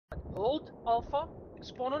hold Alpha.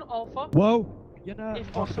 Spawn on Alpha. Wow! Jenna,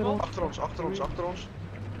 If possible. Achter ons.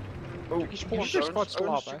 Oh, Stukje spawns, Owens.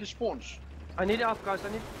 Owens, een stukje spawns. I need help, guys. I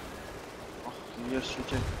need. Ach, yes,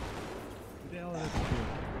 shit.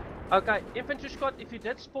 Okay, infantry squad. If you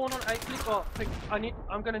did spawn on A, click. Oh, click.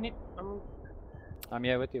 I'm gonna need. I'm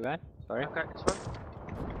here with you, man. Sorry. Okay, it's fine.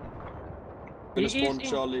 Gonna He is spawn in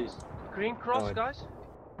Charlie's. green cross, Oh. guys.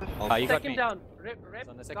 Ah, you got Take him me. down. Rep,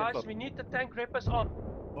 on the second guys. floor. We need the tank reppers on.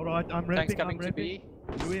 Alright, I'm Tanks repping, coming I'm to repping. B.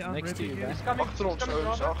 Louis, I'm Next to you, repping man. He's coming. Achter ons, he's coming,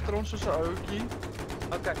 Owens. Robert. Achter ons is een oukie.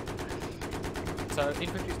 Okay. So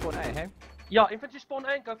infantry spawn A, hey? Yeah, infantry spawn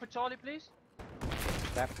A. Go for Charlie, please.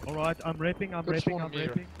 Alright, I'm repping, I'm Good repping, spawn I'm here.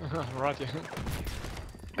 repping. Right, yeah.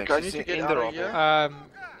 Okay, I need to get out of here.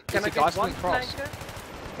 Can Is I the get guys one coming cross?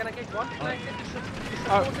 flanker? Can I get one flanker to support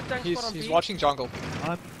Oh, the tank squad on he's B? watching jungle.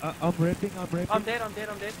 I'm repping, I'm repping. I'm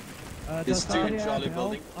dead. There's two in Daria, Charlie help.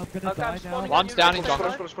 building. I'm gonna Okay, I'm die spawning now. on One's you, down in Ray, stay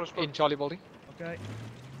jungle. alive. In Charlie building. Okay.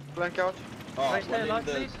 Flank out. Oh, Ray, stay one alive, in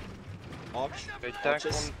the please. arch. Tank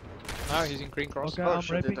Arches. No, he's in green cross. Okay, Oh, I'm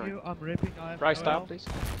shit, repping did I? you, I'm repping, I have Bryce no down, help. please.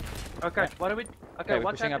 Okay, what are we? Okay, we're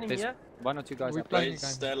what's pushing up happening this. here? One or two guys We up. play- Hey,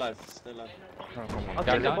 stay alive, stay alive. Oh, come on. I'll Down,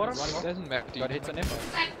 take the down. bottom. It doesn't matter. Got hits on him.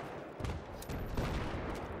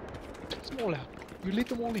 Smaller. You lead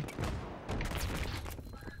them all in.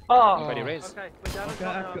 Oh, Ready, raise. okay, we're down on Okay,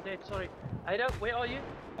 top I've now, I'm got- dead, sorry. Ada, where are you?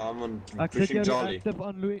 I'm on Active, pushing you're Charlie. active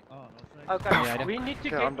on Louis. Oh, no, thanks. Okay, Yeah, Ada. we need to Okay,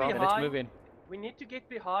 get I'm down. Okay, let's move behind. in. We need to get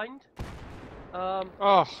behind.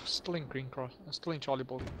 Oh, still in green cross. Still in Charlie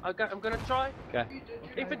building. Okay, I'm gonna try. Okay.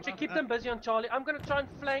 Infantry, keep them busy on Charlie. I'm gonna try and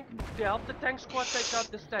flank to help the tank squad take out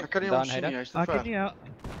this Ek tank. kan nie Daan, ons sien Heide. nie, hy is te Ek het ver. nie help.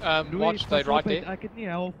 Watch, Louis, they pas right op net, there. ek het nie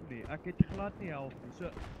help nie. Ek het glad nie help nie. So,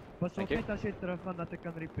 pas Thank op you. net as jy terug gaan dat ek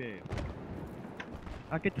kan repair.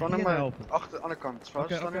 Ek het Van geen my help. agter aan die kant. Vast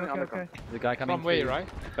Okay, staan okay, aan die okay, ander okay. kant. The guy coming From where, through.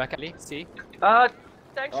 right? Back alley. See.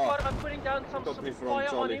 Tank Oh. squad, I'm putting down some Got me from fire on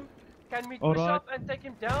Charlie. him. Can we push Alright. up and take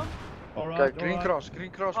him down? Alright, Okay, green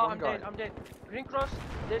alright. cross, Oh, one I'm guy. dead, I'm dead. Green cross,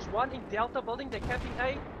 there's one in Delta building, they're camping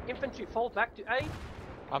A. Infantry, fall back to A.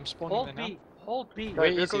 I'm spawning Hold there now. B, hold B. Where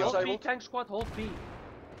is he? Hold B, Disabled. tank squad, hold B.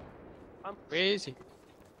 Where is he?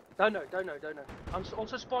 Don't know. I'm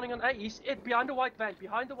also spawning on A. He's behind the white van,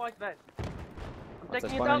 behind the white van. I'm What's taking that it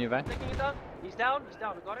spawn down, on your van? taking it down. He's down,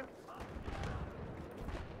 we got him.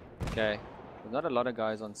 Okay. There's not a lot of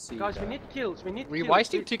guys on C. Guys, though. we need kills, we need We're kills.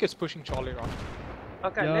 wasting tickets pushing Charlie right.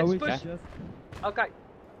 Okay, Yeah, let's we push. just... Okay, I'm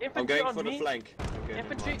infantry going on for the me. flank. Okay, never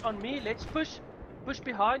Infantry mind. on me, let's push. Push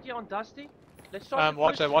behind here on Dusty. Let's try to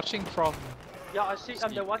What push. they're watching from. Yeah, I see.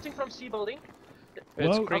 They're watching from C building.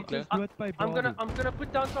 It's Whoa, green I'm clear. just do it by I'm body. gonna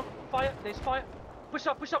put down some fire. There's fire. Push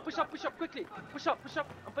up quickly. Push up.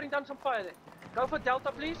 I'm putting down some fire there. Go for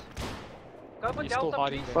Delta, please. Go for He's still Delta,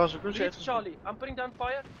 hiding please. there. Vast, ek wil sê Leave het Charlie. I'm putting down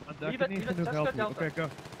fire. And Leave ek it, het nie just genoeg go help nie. Delta. Okay, go.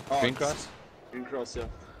 Oh, Green it's cross. Green cross, yeah.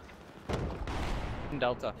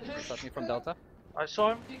 Delta. Shot me from Delta. I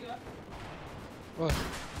saw him. What?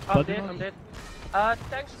 I'm But dead. not- I'm dead.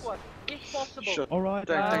 Tank squad, if possible. Shit. Alright,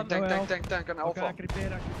 Tank, no help. tank aan Okay, Alpha. ek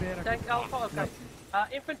repair, ek repair. Tank Alpha, okay.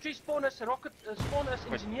 Infantry spawners, rocket spawners,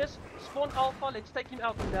 engineers, spawn Alpha. Let's take him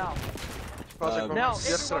out now. Vast, ek wil Now,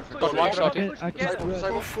 eers everyone terug. push. Got one shot Everyone in. push together.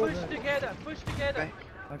 Disabled. Push together. Push together.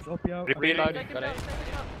 Ek's op jou. Reloading. Take him Got down. it. Take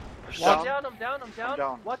him down. Down. I'm down. I'm down. I'm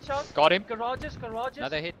down. Watch out. Got him. Garages.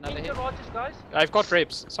 Another hit, another In hit. garages, guys. I've got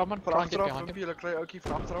reps. Someone Van try and get agteraf, behind een him. hele klein oukie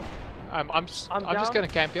van agteraf. I'm I'm just down. gonna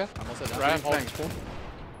camp here. I'm also down. Ram, hold Thanks. spawn.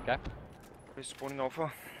 Okay. We're spawning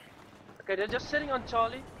Alpha. Okay, they're just sitting on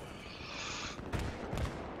Charlie.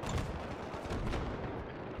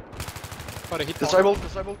 Got a hit.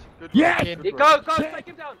 Disabled. Good Yeah! work. Again. Good Go, work. take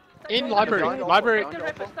him down. In him library, down. library. Take the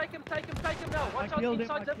rappers, take him now. Watch I out killed him,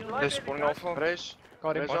 inside I the killed him. library, They're spawning guys. Alpha. Race.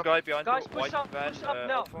 Got him. Raise One up. guy behind Guys, the push white up van.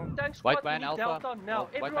 now. Alpha. Tank squad, White we van, need Alpha. Delta now.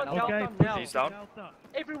 White Everyone van, Delta Okay, now. He's down.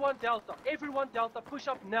 Everyone Delta, push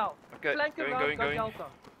up now. Okay, Flank around, go going. Delta.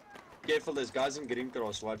 Careful, there's guys in green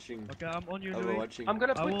cross watching. Okay, I'm on you, Louis. Overwatching. I'm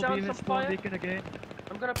gonna I put will down be some in spawn fire. beacon again.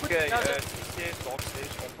 I'm gonna put Okay, down stairs, dark stairs,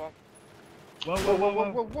 Alpha. Whoa, Whoa, whoa,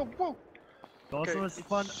 whoa, whoa, whoa, whoa. whoa. Daarso is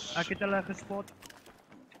van, ek het hulle gespot.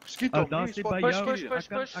 Skiet Oh, op, daar nie, sit spot by push, jou.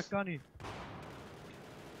 push. Ek kan nie.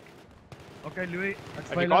 Okay, Louis, ek's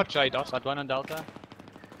Have you veilig. got J-Dot? Got one on Delta.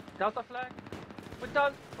 Delta flag. Put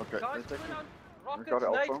down. Okay, Guys, let's put take down got rockets,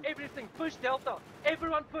 Alpha. nades, everything. Push Delta.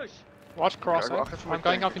 Everyone push. Watch cross, Okay, eh? wacht even met I'm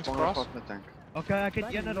going tank, up into ik spawn cross. apart met tank. Okay, ek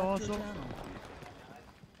het een daarso.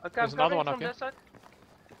 Okay, There's I'm another coming one up from here. this side.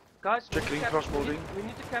 Guys, we Check need to green cap cross it. building. We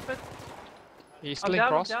need to cap it. He's I'm still in down,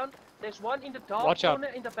 cross. I'm down. There's one in the dark Watch out.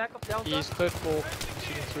 corner in the back of Delta. He's third floor,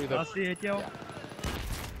 shooting through the. Daar het jou.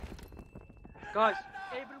 Guys,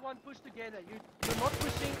 everyone push together. You're not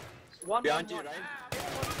pushing one Behind on you, one. Ryan.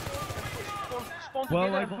 Everyone push. spawn Well,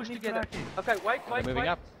 together I and won't push need together. tracking. Okay, wait, They're wait, moving wait.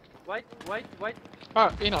 up. Wait.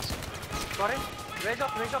 Oh, in us. Got him. Raise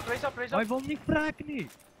up. Hy wil nie vrek nie.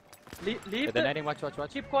 Leave They're the... nading, watch.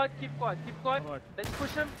 Keep quiet. Alright. Let's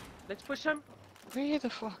push him. Where the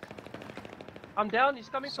fuck? I'm down, he's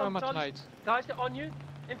coming So from much Charlie. nades. Guys, they're on you.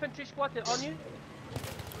 Infantry squad, they're on you.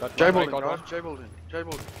 Got J one. building, got guys. one. J building. J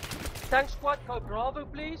building. Tank squad, go Bravo,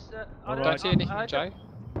 please. I Alright. Don't see anything, I- Jay.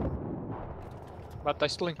 But they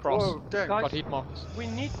still in cross. Oh, dang. Guys, Got heat marks. We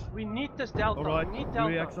need this Delta. Alright, We need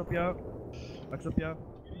Louis, Delta. ek's op jou. Ek's op jou.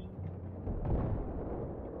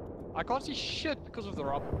 I can't see shit because of the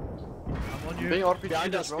rubble. I'm on Being you. RPG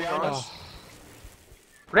Behind as us, well, behind guys. us.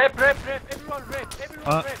 Rep. Everyone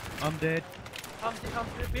rep. I'm dead. I'm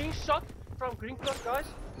being shot from Green Cross, guys.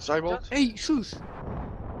 Disabled. Hey, shoes!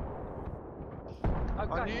 I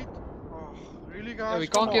Okay. need. Oh, really, guys? Yeah, we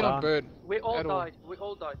Come can't get on. on bird. We all At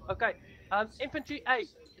all. died. Okay. Infantry A.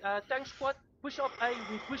 Tank squad, push up A.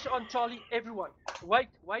 We push on Charlie. Everyone. Wait,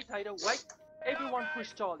 Hader. Wait. Everyone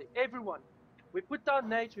push Charlie. Everyone. We put down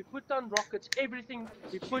nades. We put down rockets. Everything.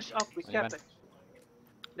 We push up. We cap Amen. it.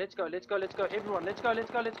 Let's go. Everyone. Let's go.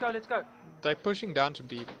 They're pushing down to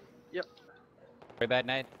B. Very bad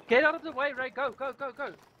nade. Get out of the way, Ray. Go.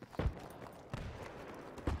 Okay,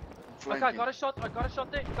 Flanking. I got a shot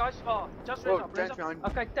there, guys. Oh, just raise Oh, up. tank behind.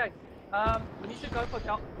 Okay, tank. We need to go for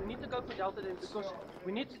Delta. We need to go for Delta then because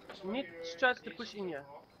we need strats to push in here.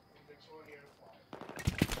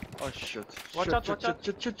 Oh shit. Watch Shit, out, shit, watch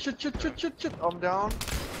out. shit. I'm down.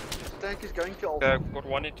 Tank is going to Alpha. Okay, I've got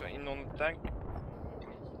one in on the tank.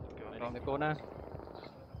 In the corner.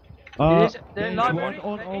 They're in there's library. one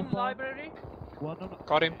on They're in Alpha. library. One on.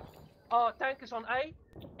 Got him. Oh, tank is on A.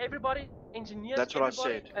 Everybody, engineers. That's what I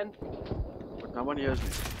everybody, said. And But no one hears me.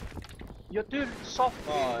 you're too soft.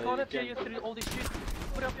 Oh, I you can't hear you can't- through all this shit.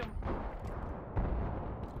 Put up your.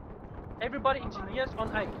 Everybody, engineers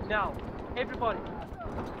on A now. Everybody.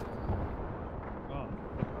 Oh.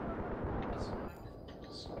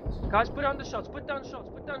 Guys, put down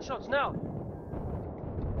shots now.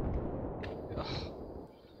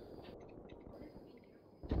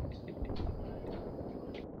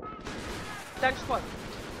 Tank squad.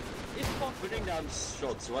 It's fun. Putting down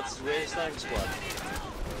shots. Where's tank squad?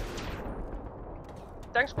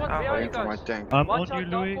 Tank squad, where are you Waiting for my guys? tank. I'm Watch on you,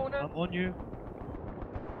 out, dark Louis. corner. I'm on you.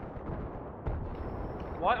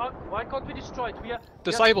 Why can't we destroy it? We are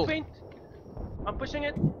Disabled. We are spent. I'm pushing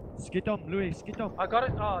it. Skiet hom, Louis, skiet hom. I got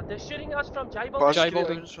it. Oh, they're shooting us from J Pas building. J skiet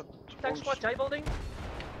building. ouens wat Tank ons squad, J building.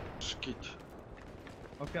 skiet.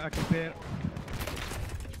 Okay, ek repair.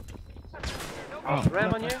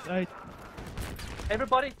 Ram on you. Right.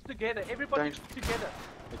 Everybody together. Everybody Thanks. together.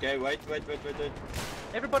 Okay, wait.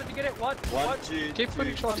 Everybody together. What? One, two, Keep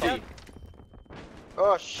putting three, shots three. on.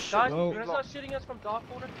 Oh shit. Guys, Whoa. they're not shooting us from dark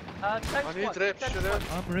corner. Tank I need squad. reps, Tank shut squad.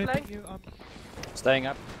 up. I'm Flank. repping you. I'm Staying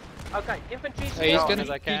up. Okay, infantry Hey, he's spawn gonna as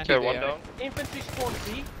I B. can. peek you Okay, one there. down. Infantry spawn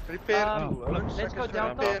B. Repair Um, two. ouens. Let's Ek go is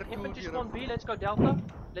Delta. repair two Infantry hier spawn op. B. Let's go Delta.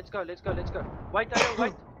 Let's go. Wait, Daniel,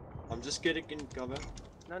 wait. I'm just getting in cover.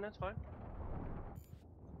 No, it's fine.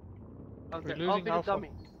 We're Okay, I'll losing be the Alpha. dummy.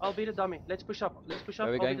 I'll be the dummy. Let's push up. Where we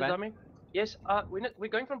I'll be going, the man? dummy. Yes, we're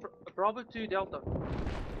going from Bravo to Delta.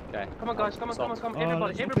 Okay. Come on, guys. Come on. Oh,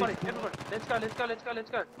 Everybody. let's Let's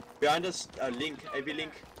go. Behind us, Link, AB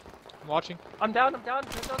Link. I'm watching. I'm down.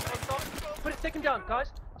 He's on top. Put it, take him down, guys.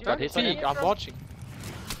 Do you Got want hit. to Peek, I'm watching.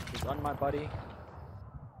 He's on my body.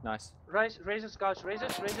 Nice. Raises, guys.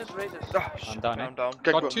 Raises. Ah, shit, down, eh? I'm down.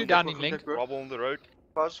 Kyk Got bo, two kyk down bo, in kyk link. bo. Rubble on the road.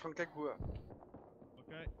 Pas, gaan kyk bo.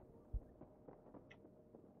 Okay.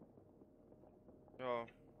 Ja.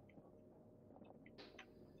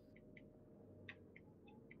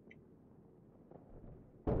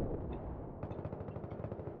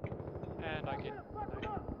 And I get.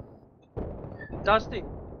 Dusty.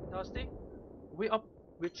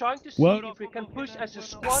 We're trying to see Well, if we can push as a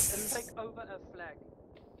squad and take over a flag.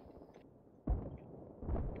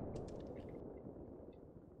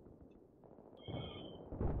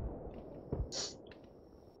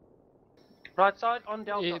 Right side on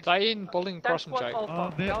Delta. They in building Tank cross and squad J.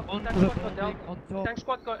 Alpha. They're Delta, on tank the squad go building Delta. on top. Tank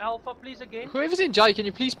squad go Alpha, please again. Whoever's in J, can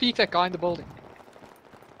you please peek that guy in the building?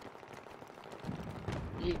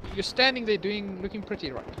 You're standing there looking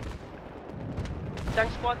pretty, right?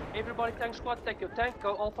 Tank squad, everybody tank squad, take your tank,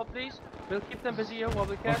 go Alpha please. We'll keep them busy here while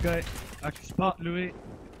we can. Okay, ek spot Louis.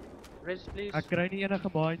 Rest please. Ek kry nie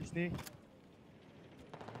enige mines nie.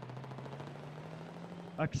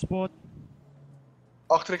 Ek spot.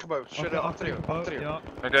 Agter die gebou. Shit, Okay, agter jou. gebou, Agter jou. Ja.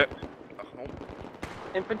 Okay. Ach, no.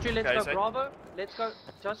 Infantry, let's Okay, go sir. Bravo. Let's go,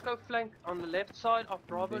 just go flank on the left side of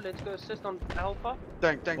Bravo. Let's go assist on Alpha.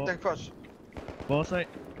 Tank vas. Waar is hy?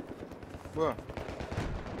 Bo.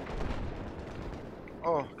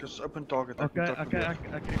 Oh, because open target. Oké, oké,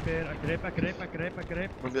 ik repair, ik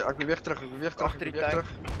rep. Ik beweeg terug, ik beweeg terug, Achter ik die beweeg tank.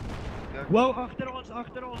 terug. Wow, achter ons,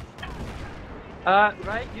 achter ons.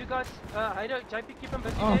 Right, you guys, Heido, JP, keep him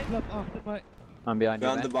busy Oh, there. flip, achter mij. I'm behind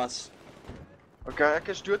you, Behind the man. bus. Oké, ek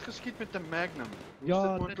is doodgeskiet met 'n Magnum. Hoe is Ja,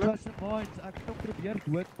 dit dit moontlik? was een mines. Ik heb probeer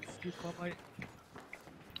dood skiet van mij.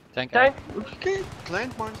 Tank Tank, Oké,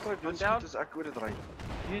 landmines wat I'm down. doodskiet is ek oor dit ry.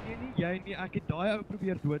 Nee, jij niet. Ik heb die ook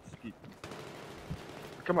probeer dood skiet.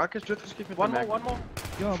 Oké, maar ek is doodgeskiet met 'n one more, Magnum. one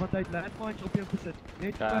more. Ja, want hij heeft landmines op je gezet.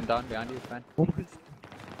 Net Okay, I'm down behind you, man. opgezet.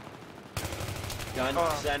 Behind Ah.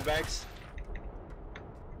 sandbags.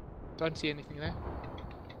 Don't see anything there.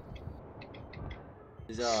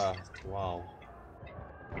 Wow.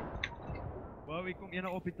 Wow, ik kom hier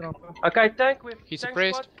nou op die trappen. Okay, tank, we're He's tank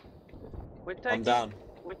suppressed. squad. We're I'm taking, down.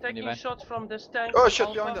 we're taking man. shots from this tank. Oh shit,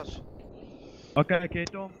 Alpha. behind us. Oké, oké,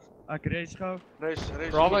 Tom. Ik race gauw. Race.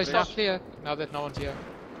 Bravo is now race. clear, now that no one's here.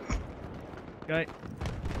 Oké.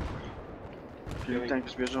 Die tank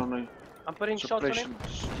is bezig aan 'n I'm putting shots on him.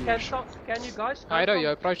 suppression. Can you guys? come Heido, from-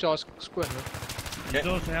 you approach our squad. Yeah.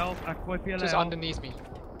 Zoals help, ik gooi veel Just help. underneath me.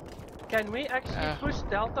 Can we actually push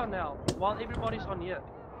Delta now while everybody's on here?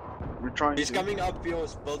 We're trying He's to. coming up your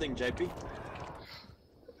building, JP.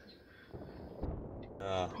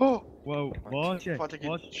 Oh, Wow, waar is jij? vat ek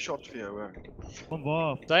Waar die is- shots vir jou hoor. Van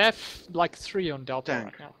waar? They have like 3 on Delta Tank.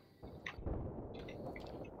 right now.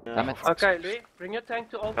 Damn it. Okay, Louis, bring your tank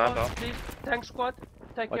to Alpha, Alpha. please. Tank squad,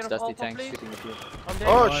 take What's care of Dusty Alpha, Tank please. shooting at you? I'm there.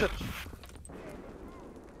 Oh Right. shit.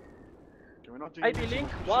 Can we not do AP anything? Link,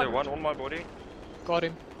 There, one. one on my body. Got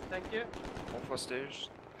him. Thank you. Alpha stairs.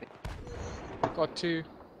 Got 2.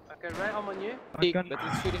 Okay, Ray, I'm on you. Big, kan- but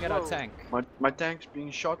he's shooting at our Whoa. tank. My tank's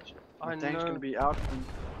being shot. My I tank's know. gonna be out and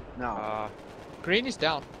now. Green is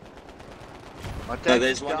down. My tank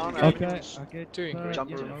there's is one down. in Oké, everything's- oké. Doing great. Jump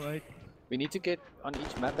yeah, in. alright. We need to get on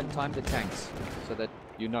each map and time the tanks, so that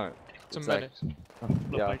you know. It's a It's like- minute.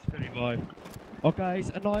 Ja. Place to revive. Oké, hij is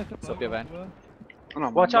een nieuwe op je van. Oh,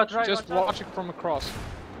 no, Watch out, Ray, Just watch out. watching from across.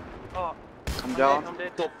 Oh, I'm down. I'm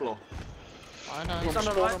dead. Top floor. I know. He's on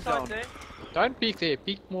the spawn, right I'm side down. there. Don't peek there,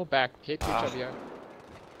 peek more back. Head to each other. here.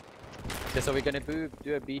 Okay, so we're gonna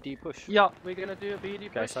do a BD push. Yeah, we're gonna do a BD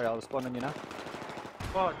Okay, push. sorry, I'll spawn on you now.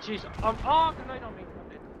 Oh, jeez. Oh, grenade on me.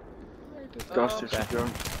 I'm dead. Gas is Okay.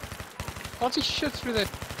 going. Can't see shit through that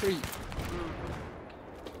tree.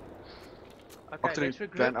 Okay, Achter let's die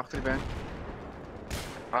regroup. van, achter die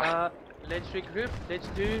van. Let's regroup. Let's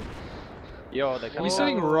do. Yo, they come. He's Oh.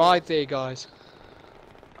 sitting right there, guys.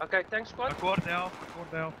 Okay, thanks, squad. Akkoord help,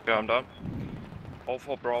 akkoord help. Okay, I'm down.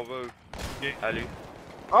 Alpha Bravo. Okay. Ali.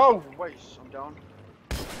 Oh, wait, I'm down.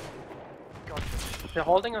 God, They're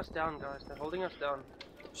holding us down, guys. They're holding us down.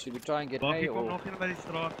 Should we try and get Bakkie A komt or? nog hier bij die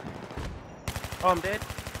straat. Oh, I'm dead.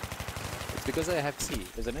 It's because they have C,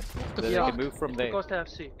 isn't it? the They fuck? can move from It's there. because they have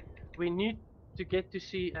C. We need to get to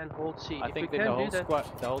C and hold C. I If we think then can the do whole that,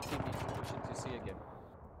 squad, the whole team needs to push into C again.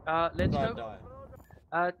 let's Die, go.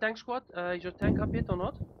 die. Tank squad, is your tank up yet or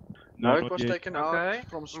not? no, it not was yet. taken out Okay,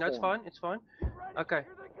 from spawn. that's fine. It's fine. Okay.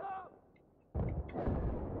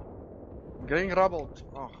 Getting rubbled.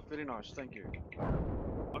 Oh, very nice, thank you.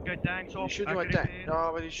 Oké, tanks op. He's shooting my ik tank. repair.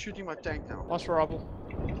 No, but he's shooting my tank now. Lost for rubble.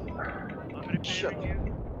 I'm repairing Shit. you.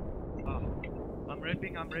 Ah. I'm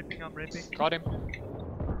ripping. Got him.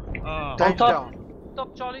 Ah. Tank's top. down.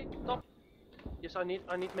 Top, Charlie. Top. Yes, I need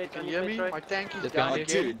mate. Can I you need hear mate, me? Ray. My tank is Just down behind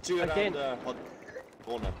again. Two around Again. the hot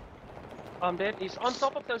corner. I'm dead. He's on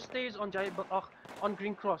top of those stairs on on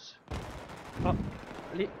Green Cross. Oh,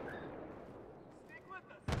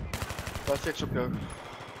 That's it, op jou.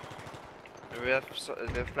 We have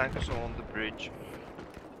flankers on the bridge.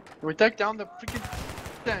 Can we take down the freaking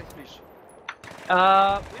tank, please?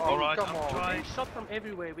 Alright, come I'm on. We're trying. being shot from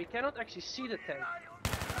everywhere. We cannot actually see the tank.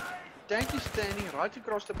 Tank is standing right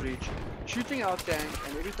across the bridge, shooting our tank,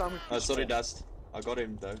 and every time we Oh, push sorry, spawn- Dust. I got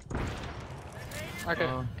him though. Okay.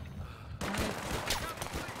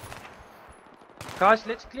 Guys,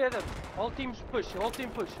 let's clear them. All teams push. All team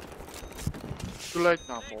push. Too late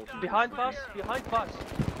now, Paul. Behind bus. Behind bus.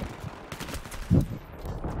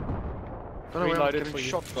 Don't know where I'm Reloaded getting for you.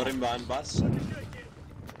 shot. Got him behind bus.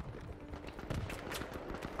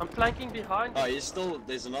 I'm flanking behind. Oh, he's still.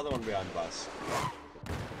 There's another one behind bus.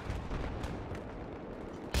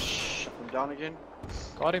 Shh, I'm down again.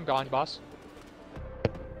 Got him behind bus.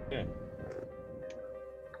 Yeah.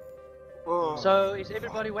 Oh. So, is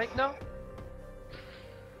everybody awake now?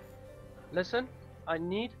 Listen, I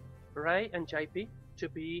need Ray and JP to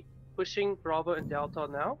be pushing Bravo and Delta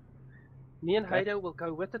now. Me and Heido will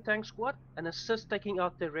go with the tank squad and assist taking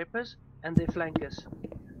out their reppers and their flankers.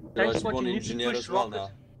 Do I Tank squad, spawn you need to engineer push as well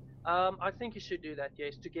rockets. now? I think you should do that,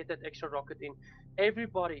 yes, to get that extra rocket in.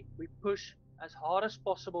 Everybody, we push as hard as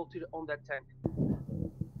possible on that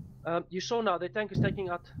tank. You saw now, the tank is taking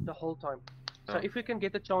out the whole time. So if we can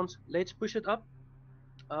get a chance, let's push it up.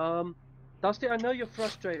 Dusty, I know you're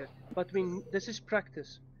frustrated, but this is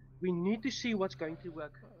practice. We need to see what's going to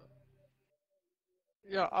work.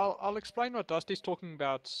 Yeah, I'll explain what Dusty's talking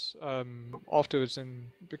about afterwards, and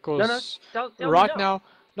because tell right me now.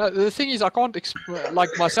 now, no, the thing is I can't like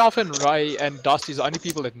myself and Ray and Dusty is the only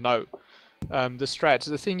people that know the strats.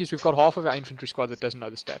 The thing is we've got half of our infantry squad that doesn't know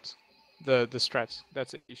the stats, the strats.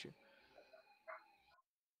 That's the issue.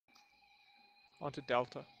 Onto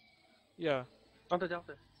Delta, yeah. Onto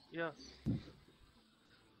Delta, yeah.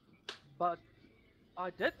 But I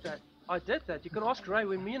did that. You can ask Ray.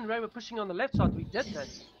 When me and Ray were pushing on the left side, we did that,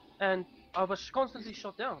 and I was constantly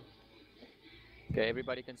shot down. Okay,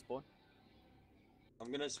 everybody can spawn.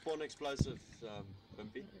 I'm gonna spawn explosive,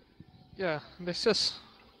 Wimpy. Yeah, let's just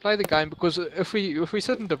play the game, because if we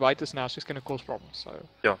sit and debate this now, it's just gonna cause problems. So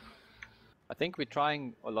Yeah. I think we're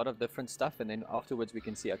trying a lot of different stuff, and then afterwards we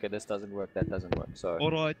can see, okay, this doesn't work, that doesn't work. So.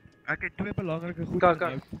 Alright, ek het twee belangrike goed Go.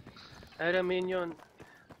 genoem. Hey, Minion.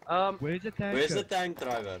 Where's the tank? Where's the tank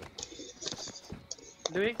driver?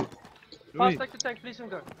 Louis? Louis. Fast take the tank, please, and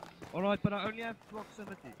go. Alright, but I only have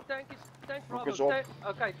proximity. Tank Bravo. Focus off.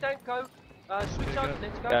 Okay, tank go. Switch out,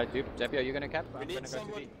 let's go. Jappy, are you gonna cap? We I'm need gonna go to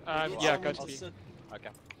someone. B. we need Yeah, someone go to to B. sit. Okay.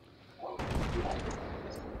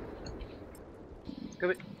 Go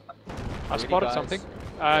it. I Ready, spotted guys? something.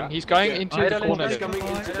 Yeah. He's going Okay. into I the don't corner know. He's there. coming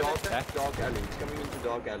into Okay. dark alley. He's coming into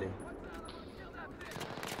dark alley.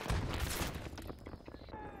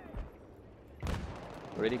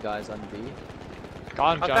 Ready, guys, on B. Guy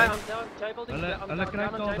on Okay, Jay. I'm down. J-building. Hulle I'm hulle down kry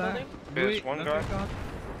on al daar. J-building. There's one guy. linkerkant.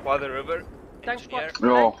 By the river. Tank squad. Ja.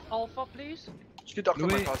 Tank Alpha, please. Skiet achter my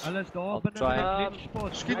Louis, gas. hulle is daar I'll binne try. in die glitch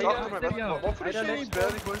spot. Skiet Hey, achter my hey, gas. Waarvoor is hey, jy let's nie by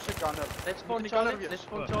die boonste kanner? Let's spawn Die Charlie. kanner Let's wees.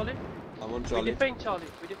 spawn Charlie. I'm on We Charlie. defend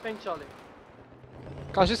Charlie. We defend Charlie.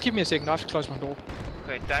 Guys, just give me a second. I have to close my door.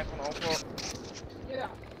 Okay, tank on Alpha. Yeah.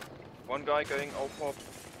 One guy going Alpha.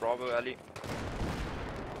 Bravo alley.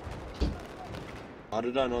 How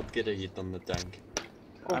did I not get a hit on the tank?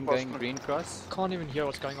 I'm going green cross. Can't even hear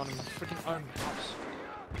what's going on in my freaking own house.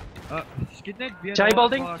 Skiet net weer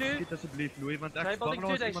J-building daar, two. skiet asseblief Louis, want ek is bang J-building 2,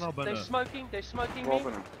 daar is iemand daar they're binne. smoking. They're smoking Waar me.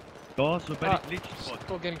 binne? Daar so by die glitch spot.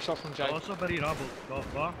 Still getting shot from Jay. Daar so by die rubble. Daar,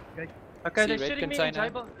 kyk. Okay, See they're red shooting me in container.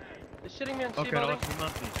 J-building. They're shooting me in Okay, C-building. daar's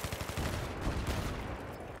niemand nie.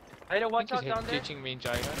 Ada, I watch think out he's down there. teaching me in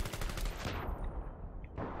Jay.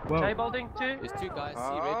 Wow. J-building 2. There's two guys.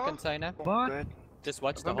 See red container. Wat? Just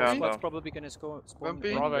watch the Wimpy? whole squad's probably gonna spawn.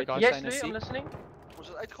 Wimpy? Bravo, red guys. Yes, container Louis, C. I'm listening. Ons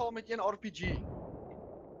het uitgehaal met een RPG.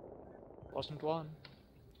 Wasn't one.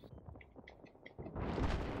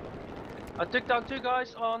 I took down 2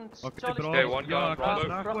 guys on Okay, Charlie. Bravo. Okay, one guy Ja, on ek Bravo. is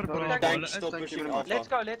reg oor Bravo. Bravo. Tank Hulle is- still thank pushing you. Alpha. Let's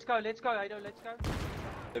go, Ado, let's go.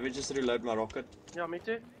 Let me just reload my rocket. Yeah, me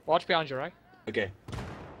too. Watch behind you, right? Okay.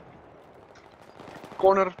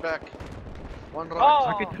 Corner back. One right. Oh!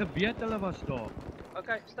 Ek het geweet hulle was daar.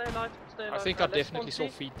 Okay, stay alive, stay alive. I think I Let's definitely spawn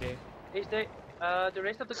saw C. feet there. Is there the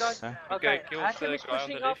rest of the guys? Huh? Okay, Okay, kills Hacken the is guy on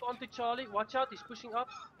pushing the up left. onto Charlie. Watch out, he's pushing up.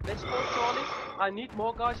 Let's spawn Charlie. I need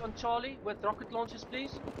more guys on Charlie with rocket launchers,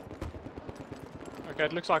 please. Okay,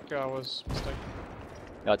 it looks like I was mistaken.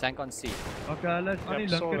 Yeah, tank on C. Okay, hulle is aan die Yep,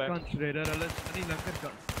 saw linkerkant shredder. Hulle is aan die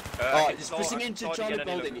linkerkant. Oh, I he's saw- pushing I into saw Charlie again and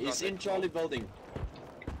he building. looked He's in at Charlie building.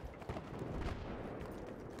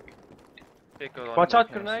 Pick on Watch the-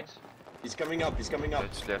 out, grenades. He's coming up. He's coming up.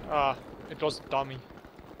 That's left. Ah, it was dummy.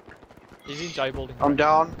 He's in J building. I'm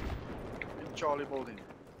down. In Charlie building.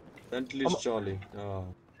 Don't lose Charlie. Oh.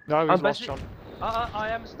 No, he's I'm lost busy. shot. I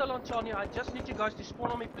am still on Charlie. I just need you guys to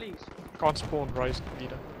spawn on me, please. Can't spawn, Ray's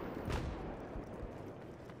leader.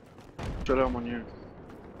 Charlie, I'm on you.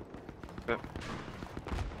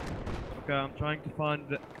 Okay, I'm trying to find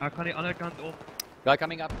the... Ek gaan die ander kant op. Guy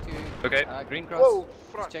coming up to Okay. green cross. Whoa,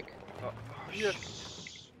 Let's front. check.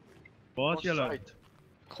 Yes. Waar is julle? Side.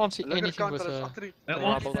 Can't see anything Linkerkant, with hulle is a... agter die Eh,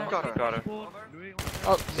 Ja, ons maar tank karre. Karre. spawn. Louis,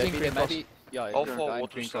 Oh, he's in Maybe green there cross. maybe. Yeah, Alpha guy in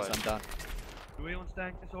water green cross. side. I'm down. Louis, ons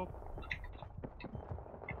tank is op.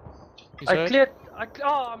 He's I hurt. cleared.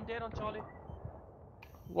 I'm dead on Charlie.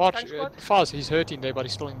 Watch, Thanks, bud. Fuzz, he's hurting there, but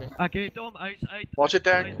he's still in there. Ek het hom, hy's uit. Watch it,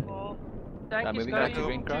 tank. Hy's gehaal. Tank Yeah, is moving going back to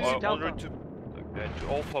green cross. to En Delta. route to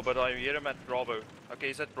Alpha, but I hear him at Bravo. Okay,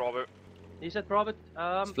 he's at Bravo. He's at Robert.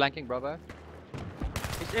 He's flanking Bravo.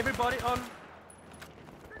 Is everybody on?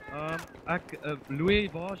 Louis,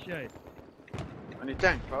 waar is jy? In die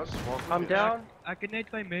tank, Bas. Waar I'm down. Ek het net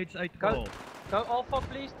by meds uitgehaal. Go Alpha,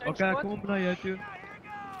 please. Tank Okay, ek squad. kom na jou toe.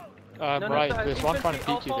 No, Right, no, there's one trying to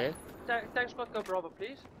infantry peek you Alpha. there. Tank squad, go Bravo,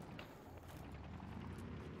 please.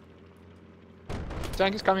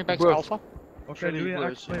 tank is coming back to Both. Alpha. Okay, Really Louis,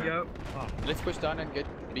 worse, ek vir yeah. jou. Ah, Let's push down and get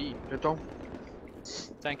B. Get hom.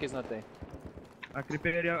 Tank is not there. ek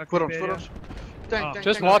repair jou, ek Voor ons, repair voor jou. ons. Tank, Ah. tank,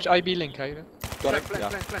 Just tank. watch IB link, hey. Flank, Yeah.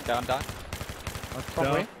 flank, flank. Down, down. Ek's From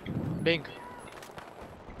down. where? Link. Down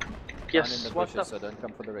in Yes, the what's bushes, up? so don't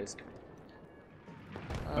come for the race.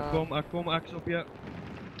 Ek kom, ek's op jou.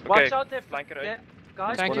 Watch Okay, out there. flanker uit. there.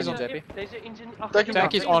 Guys, Tank there's is on a- JP. there's an engine. Tank is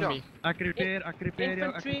Tank is down. on me. Ek repair jou, ek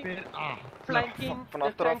Infantry. repair. Ah, Flanking Van the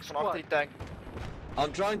agteraf, tank van agter squad. die tank.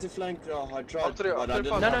 I'm trying to flank. I tried, I'll try- but I I'll didn't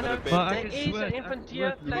try have No, a no, repair Maar There ek tank. is is swart, an ek infantry is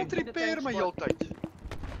swart. Je moet flanking the tank repair my squad. heeltyd.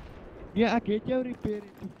 Ja, ek het jou repair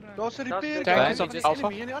en toe vra. Daar's 'n That's repair the guy. tank is on Dis Alpha.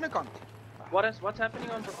 enemy aan die ander kant. What's happening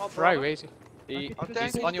on Right, Bravo? where is he? He, Our tank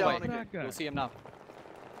he's is on your way. down again. You'll see him now.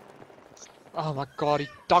 Oh my god, he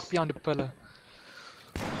ducked behind the pillar.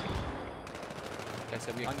 Okay,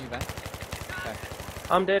 so we're on you, Van. Okay.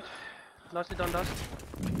 I'm dead. Nicely done, Dust.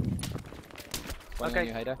 One Okay. on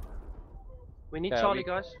you, Hader. We need Okay, Charlie,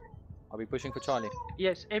 guys. Are we pushing for Charlie?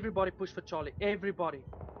 Yes, everybody push for Charlie. Everybody.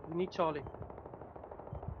 We need Charlie.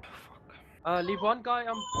 Leave one guy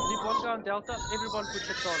on Delta. Everyone push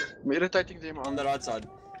for Charlie. I'm irritating them On on the right side.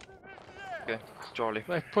 Charlie.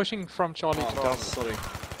 They're pushing from Charlie to Oh, Delta. sorry.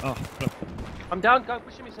 Ah, flip. I'm down. Go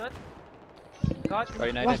push him, he's hurt. Guys, we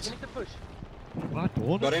Very need, nice. we need to push. Wat,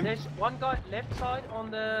 hond? Got him. There's one guy left side on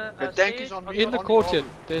the The tank stairs is on me. In the on courtyard,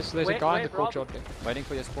 Bravo. there's a Where- guy in where, the Bravo? courtyard there. Waiting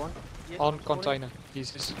for your spawn? Yes, On I'm spawning. container.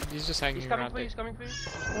 He's just hanging He's coming around for you, there. he's coming for you.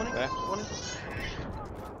 Spawning, Where? spawning.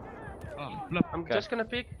 Ah, flip. I'm Okay. just gonna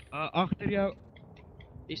pick. Agter jou.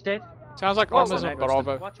 He's dead. Sounds like Oh, Armors so on nice.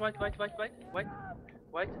 Bravo. Watch,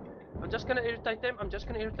 wait. I'm just gonna irritate them.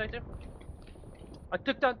 I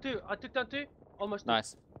took down two. Almost two.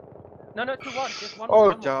 Nice. No, 2-1. Just one. Oh, one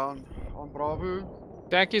more. down. On Bravo.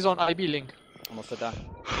 Tank is on IB link. Almost done.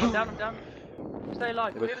 I'm down. Stay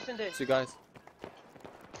alive. There were Whoever's in there. Two guys.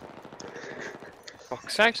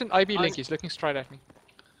 Tank's on IB link, he's looking straight at me.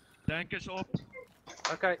 Tank is op.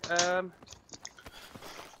 Okay,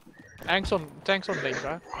 Tank's on link,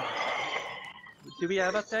 right? do we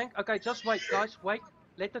have a tank? Okay, just wait, guys. Wait.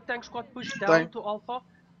 Let the tank squad push down Tank. to Alpha.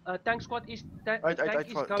 Tank squad is. Right, Tank right,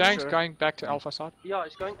 is right. going. Tank's sure. going back to Alpha side. Yeah,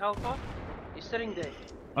 it's going Alpha. He's sitting there.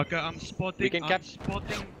 Okay, I'm spotting. We can cap- I'm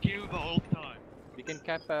spotting Q the whole time. We can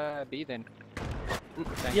cap B then.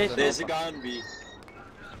 Tank Yes, is on There's a Alpha. guy on B.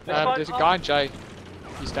 There's a guy in J.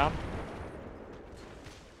 He's down.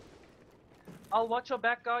 I'll watch your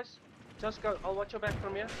back, guys. Just go. I'll watch your back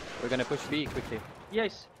from here. We're gonna push B quickly.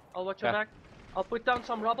 Yes, I'll watch your Yeah. back. I'll put down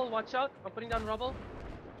some rubble. Watch out. I'm putting down rubble.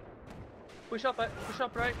 Push up,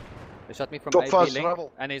 right. They shot me from Top A, B fast, link,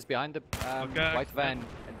 rubble. and he's behind the Okay. white van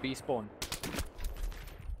at B spawn.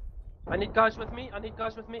 I need guys with me.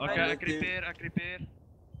 Okay, Hey, ek repair.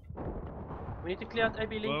 we need to clear out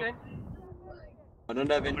AB link Whoa. then. I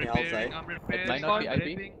don't have I'm any health, repairing, eh? I'm repairing. might not be I'm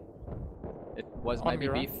IB. repping, It was On maybe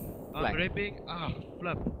me, B right? I'm flank. repping. Ah,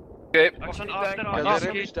 flip. Okay, Ek's aan tank. agter Ja, aan daar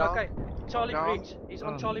die is skiet. down. Okay, Charlie Down. Bridge. He's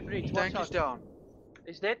on Oh. Charlie Bridge. Tank Watch is out. down.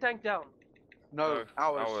 Is their tank down? No, No,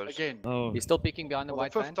 ours. ours. Again. Oh. He's still peeking behind the For the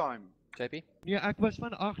white fifth van. time. JP? Nee, ek was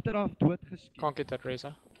van agter af doodgeskiet. Can't get that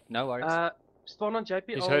razor. No worries. Spawn on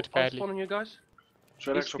JP. He's I'll, hurt I'll badly. spawn on you guys.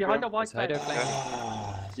 So He's behind the white Is Hader van.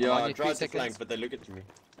 flanking? Yeah, On I you, 3 tried to seconds. flank, but they look at me.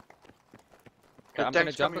 Okay, I'm gonna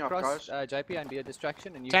tank's jump coming up, across guys. JP and be a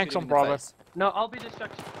distraction, and you Tank's shoot him on in the Bravo. face. No, I'll be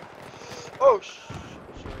distracted. Oh,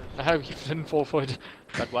 I hope he didn't fall for it.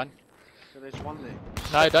 Got one. So there's one there.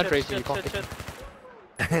 No, don't Shit, raise me, you shit, can't shit, get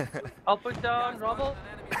shit. I'll put down rubble.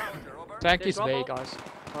 Tank There's is there, rubble. guys.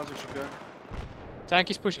 How's it should go? Tank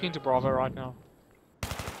is pushing into Bravo right now.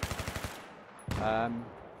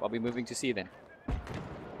 I'll be moving to C then.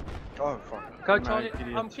 Oh, fuck. Go No, Charlie.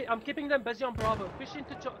 idiot. I'm keeping them busy on Bravo. Push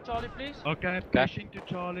into Charlie, please. Okay, pushing to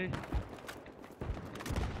Charlie.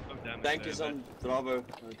 Oh, damn, Tank it's is over. on Bravo.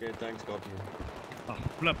 Okay, tanks got me. Ah,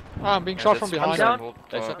 flip. Oh, I'm being shot from behind. down.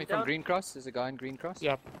 They shot me down. from Green Cross. There's a guy in Green Cross.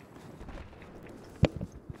 Yep.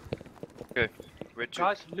 Where to?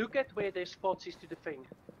 Guys, look at where their spots is to defend.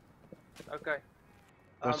 Okay.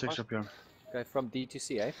 That's six up here. Okay, from D to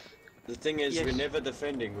C, eh? The thing is, we're Yes. never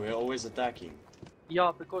defending, we're always attacking.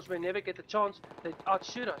 Yeah, because we never get the chance. They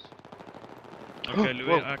outshoot us. Okay,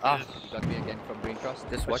 Louis, Whoa. ek Ah, is... you got me again from Green Cross.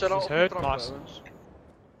 Just Wat watch sal daar this. op hurt, die trap, nice. ouens?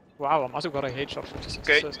 Wow, I must have got a headshot for just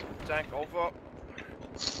Okay. assist. Tank over.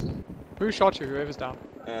 Who shot you? Whoever's down.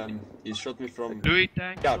 He shot me from Louis,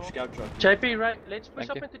 tank is couch, op. couch shot. JP, right? Let's push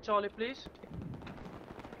Thank up you. into Charlie, please.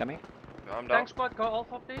 Coming. I'm down. Tank squad, go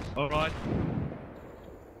Alpha, please. Alright.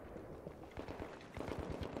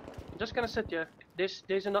 I'm just gonna sit here.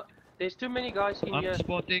 There's too many guys in I'm here.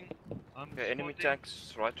 spotting. I'm Okay, enemy spotting.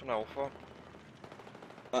 tanks right on Alpha.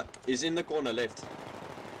 He's in the corner left.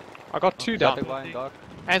 I got 2 Got down. the guy in dark.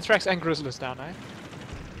 Anthrax and Grizzlies down, eh?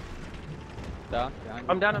 Down. Behind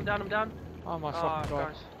I'm you. down, I'm down, I'm down. Oh my Ah, fucking god.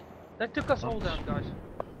 guys. They took us all down, guys.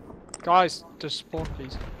 Guys, just spawn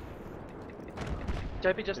please.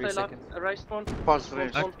 JP, just 3 stay alive. seconds. Race spawn. Pas Spawn,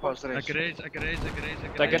 rechts, spawn, pas spawn. rechts. Ek reis.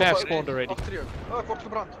 They're gonna have spawned Rechts, already. agter jou. Oh, ek word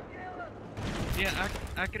gebrand. Nee,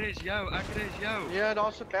 ek reis jou. Ja,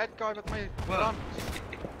 daar's 'n bad guy wat my brand.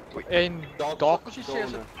 In Dark dark. Wat is die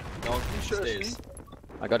corner. Dark Nie so is stairs.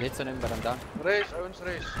 I got hits on him, but I'm down. Reis, ouens,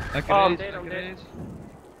 reis. Ek Oh, I'm reis, dead, I'm ek dead.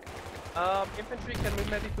 reis. Infantry, can we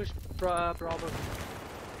maybe push Bravo?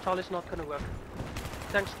 Charlie's not gonna work.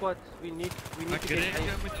 Thanks, squad. We need Ek to reis get jou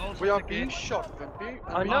aim. met al We are sy being gekeer. shot, Wimpy.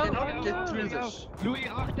 I And we know, cannot I get know. through this. Louis,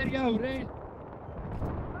 agter jou, reis.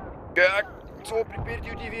 Okay, ek sal prepare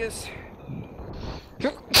duty wees.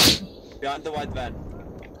 Behind the white van.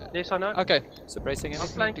 Yes, I know. Okay, Suppressing him. I'm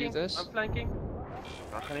flanking. this. I'm flanking.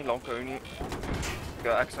 Ek gaan nie lank hou nie.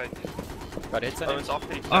 Ja, ek sê. Got hits on him. Ouens agter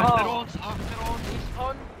die Agter Oh. ons, agter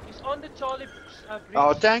ons. He's on the Charlie bridge.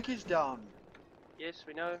 Our tank is down. Yes,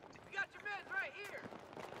 we know.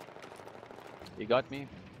 He got me.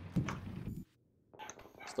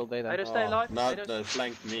 Still there I then. don't stay alive. No, I don't- they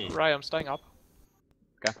flanked me. Ray, I'm staying up.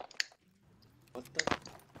 What the?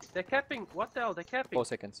 They're capping. What the hell? They're capping. 4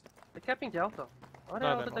 seconds. They're capping Delta. How the No,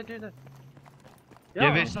 hell they're did they do that?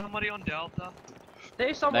 There is somebody on Delta. There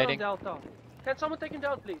is someone Nading. on Delta. Can someone take him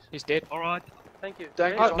down, please? He's dead. Alright. Thank you.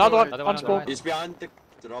 Tank Yes. is on Another the one. right. Another one on the Unspooled. right. He's behind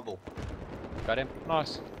the rubble. Got him.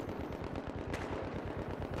 Nice.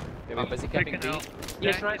 Okay, we're busy capping Freaking B. hell.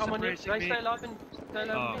 Yes, Tank right. is I'm on you. Right, suppressing stay me. alive and stay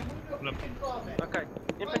alive. Oh, flip. Okay.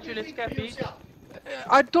 Infantry, let's cap B.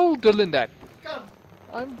 I told Dylan that.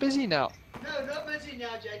 I'm busy now. No, not busy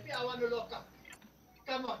now, JP. I want to lock up.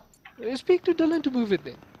 Come on. Speak to Dylan to move it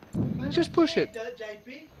then. Just push it.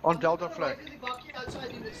 JP. On Delta flag.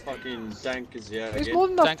 Fucking tank is here There's again. more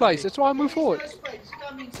than enough Tank place. me. That's why I move forward.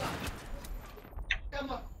 Come inside. Come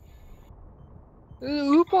on.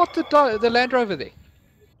 Who bought the Land Rover there?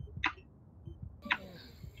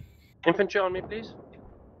 Infantry on me, please.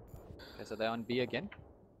 Okay, so they're on B again.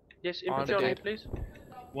 Yes, On infantry the on me, dead. please.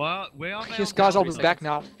 Well, where are they? Yes, on guys, I'll Delta? be back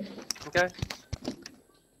now. Okay.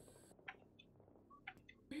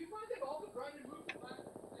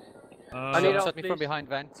 I need Someone help, shot me from please. behind,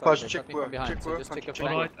 Van. Sorry, Pas, they check shot me from work, behind. check So work, just take a check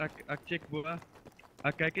flank. Alright, ek kyk bo.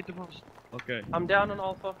 Ek kyk dit of ons. Okay. I'm down on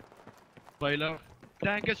Alpha. Veilig.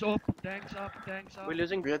 Tank is op. Tanks up. Tanks up. We're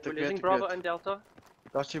losing. Weet ek, We're weet losing ek, Bravo weet. and Delta.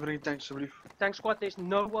 That's you bring tank asseblief. Tank squad. There's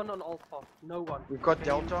no one on Alpha. No one. We've got Can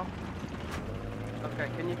Delta. Okay.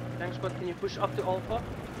 Can you, tank squad? Can you push up to Alpha?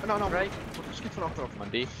 No, Right. word geskiet van agter af. On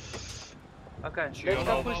D. Okay. Shield Let's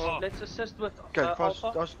go Alpha. push. Let's assist with Kyk, vas,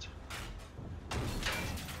 Alpha. daar's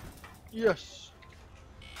Yes.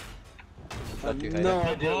 I have That you no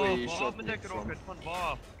had. idea where you Waar shot moet me ek from. rocket? Van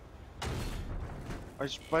waar?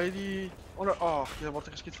 Hy's by die onder ja, word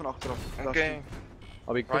geskiet van agter af. Okay.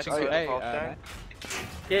 Are we pushing to side A? of tank. Van?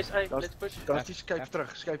 Yes, hey, That's- let's push. Daar's die skype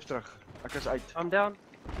terug, skype terug. Ek is uit. I'm down.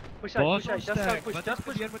 Push out, Waar push is out. ons Just go tank? push. Wat Just is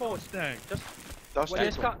push gebeur met forward. ons tank? Just. Daar's Well,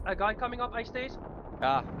 there's tank. a guy coming up A stairs.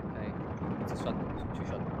 Ah, okay. It's a shot. It's a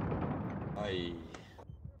 2-shot. Ai.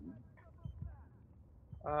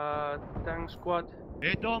 Tank squad.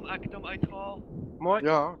 Het hom, ek het hom uitgehaal. Mooi.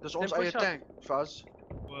 Ja, dis ons Then eie push up. tank, vas.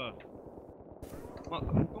 O. Maar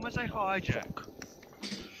kom is hy gehijack?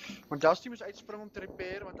 Want Dusty moes uitspring om te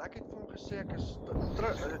repair want ek het vir hom gesê ek is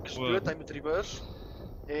ek is dood, hy moet reverse.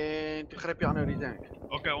 En toe gryp jy aan nou die tank.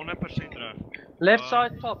 Okay, 100% reg. Left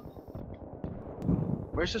side top.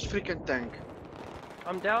 Where's this freaking tank?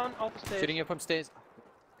 I'm down off stairs. Shooting you from stairs.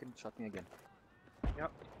 Couldn't shot me again.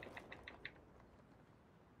 Yep.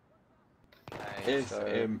 Okay, If so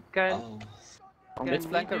Can oh. I'm, let's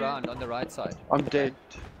Can flank we do- around on the right side. I'm dead.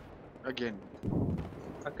 Again.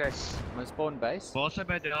 okay. I'm gonna spawn base. Waar is hy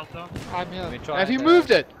by Delta? I'm Let me here. try Have you and,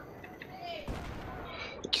 moved it?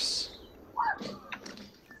 Yes.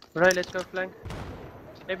 Right, let's go flank.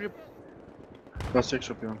 Daar's 6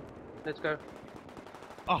 op jou. Let's go.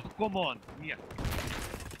 Ag, kom on. Nee.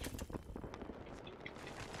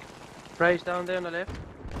 Ray's down there on the left.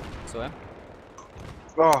 So,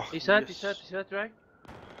 Oh, He's hurt. yes. He's hurt. Ray.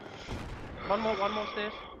 One more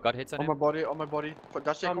stairs. got hits on On him. my body.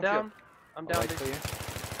 That's I'm it. down. I'm I'll down. wait for you.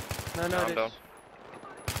 No, I'm there's.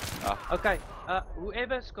 down. Okay.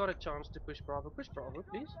 Whoever's got a chance to push Bravo,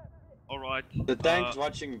 please. Alright. The tank's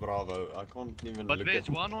watching Bravo. I can't even But look there's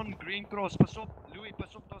at one on Green Cross. Pas op, Louis,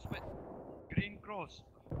 pas op, daar's met Green Cross.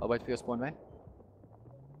 I'll wait for your spawn, man.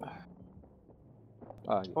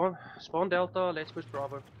 Ah, Spawn Delta. Let's push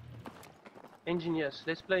Bravo. Engineers.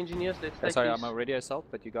 Let's play engineers. Let's take Sorry, these. I'm a radio assault,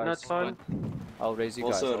 but you guys. No, it's fine. I'll raise you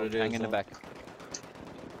guys. Also I'll radio hang in the assault. back.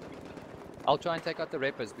 I'll try and take out the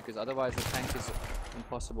reppers because otherwise the tank is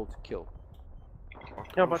impossible to kill.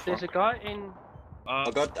 Yeah, but there's a guy in.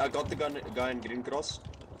 I got the guy in Green Cross.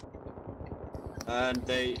 And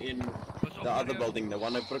they in the other building, the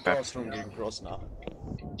one across from Green Cross now.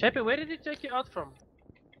 JP, where did he take you out from?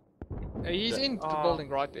 He's in the Ah. building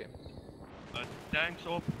right there. Tanks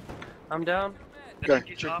op. I'm down. The Okay, tank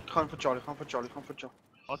is check. up. Gaan voor Charlie, gaan voor Charlie, gaan voor Charlie.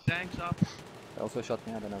 Our tanks up. They also shot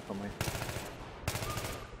me, I don't know from where.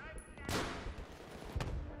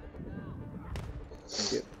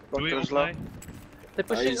 Thank you. Doe je Doctor is op low. mij? They're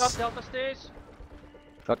pushing Nice. up Delta stairs.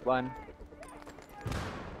 Got one.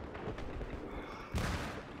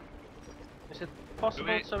 Is it possible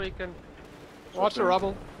Doei. so we can? Watch the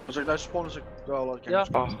rubble. Als ik daar spawn, is ik wel Yeah,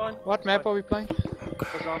 spawn. it's fine. What map are we playing?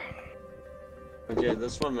 Goes on. Okay,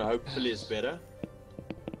 this one hopefully is better.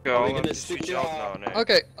 Yeah, Are we I'll gonna have to stick switch to out our- now, nee.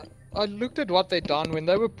 Okay, I looked at what they done when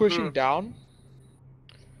they were pushing down.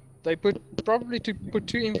 They probably put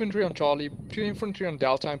 2 infantry on Charlie, 2 infantry on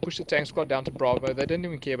Delta, and pushed the tank squad down to Bravo. They didn't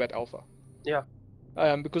even care about Alpha. Yeah.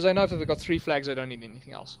 Because they know if they've got 3 flags, they don't need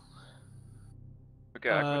anything else. Okay,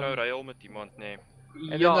 ek wil nou ruil met iemand, nee.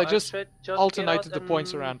 then they just Fred, alternated get the out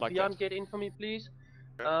points and around like Bjorn, that. get in for me, please.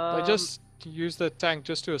 They just use the tank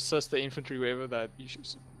just to assist the infantry wherever they have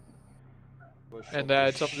issues. And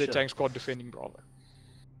it's up to the tank squad defending Bravo.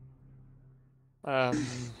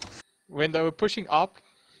 When they were pushing up,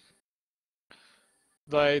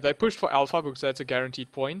 they pushed for Alpha because that's a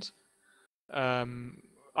guaranteed point.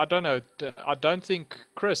 I don't know. I don't think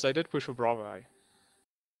Chris. They did push for Bravo. Eh?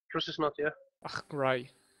 Chris is not here. Ach, Ray.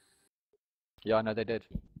 Yeah, no, they did.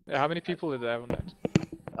 Yeah, how many people did they have on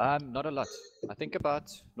that? Not a lot. I think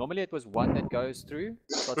about normally it was one that goes through,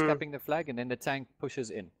 starts capping the flag, and then the tank pushes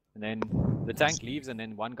in, and then the tank leaves, and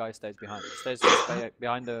then one guy stays behind. Stays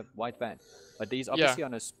behind the white van. But he's obviously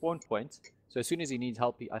on a spawn point, so as soon as he needs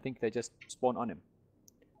help, I think they just spawn on him.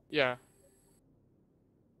 Yeah.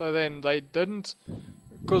 So then they didn't,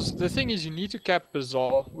 because the thing is, you need to cap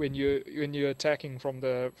Bazaar when you're attacking from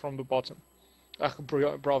the bottom.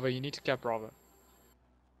 Bravo, you need to cap Bravo.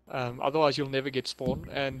 Otherwise, you'll never get spawn.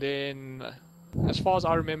 And then, as far as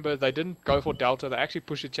I remember, they didn't go for Delta. They actually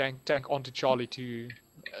pushed the tank onto Charlie to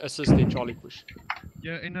assist their Charlie push.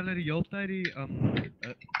 Ja, en hulle die hele tyd die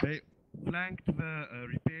they flanked the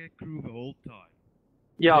repair crew the whole time.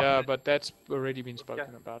 Yeah, but that's already been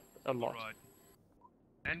spoken about a lot. Right.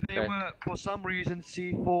 And they were, for some reason,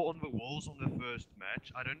 C4 on the walls on the first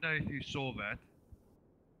match. I don't know if you saw that.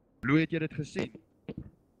 Lou, het jy dit gesien?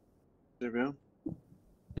 Ja.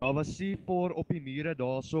 Daar was C4 op die mure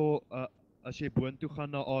daarso as jy boontoe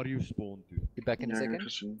gaan na RU spawn toe. Be back in a second.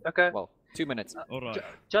 Okay. Well, 2 minutes. Alright.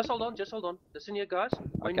 Just hold on. Just hold on. Listen here, guys.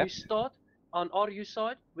 When Okay. we start on RU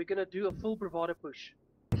side, we're gonna do a full bravado push.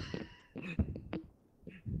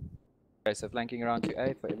 Okay, so flanking around to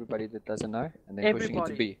A for everybody that doesn't know, and then pushing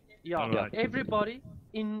into B. Yeah, Alright. everybody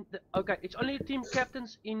in the. Okay, it's only team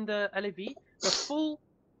captains in the LAV. The full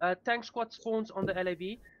tank squad spawns on the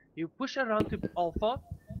LAV. You push around to Alpha.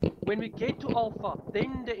 When we get to Alpha,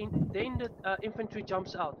 then the infantry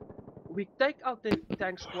jumps out. We take out the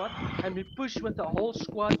tank squad and we push with the whole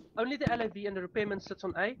squad. Only the LAV and the repairman sits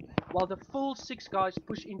on A, while the full 6 guys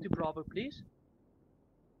push into Bravo, please.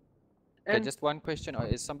 Okay, And just one question: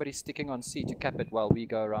 is somebody sticking on C to cap it while we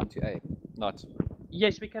go around to A? Not.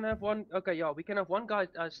 yes, we can have one. Okay, yeah, we can have one guy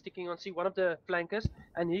sticking on C, one of the flankers,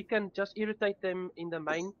 and he can just irritate them in the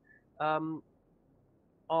main.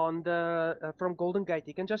 On the from Golden Gate,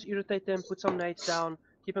 he can just irritate them, put some nades down,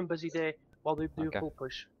 keep them busy there while we do a full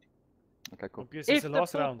push. Okay, cool. Because If it's the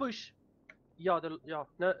last full round. push,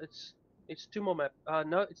 no, it's 2 more map.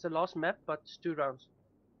 No, it's the last map, but it's 2 rounds.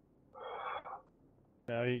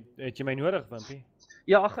 Nou, het jy my nodig, Wimpie?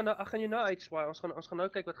 Ja, ek gaan jou nou uitswaai. Ons gaan nou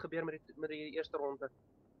kyk wat gebeur met die eerste ronde.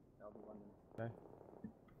 Okay.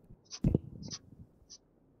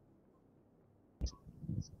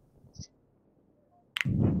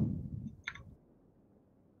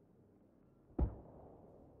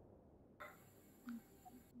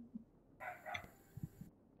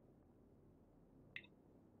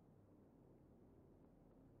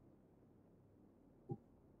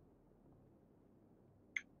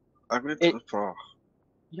 Ek wil net 'n vraag.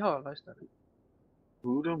 Ja, luister.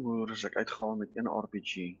 Hoe de moer is ek uitgegaan met 1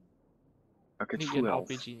 RPG? Ek het Nie full een health.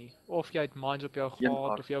 RPG nie. Of jy het mines op jou Een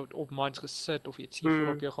gehad, R- of jy het op mines gesit, of jy het C4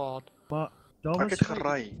 op jou gehad. Maar daar Ek was het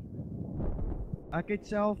gery. Ek het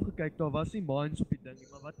self gekyk, daar was nie mines op die ding nie,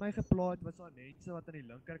 maar wat my gepla het was daar mense wat aan die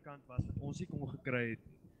linkerkant was wat ons nie kon gekry het.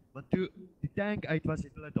 Want toe die tank uit was,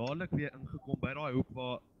 het hulle dadelik weer ingekom by daai hoek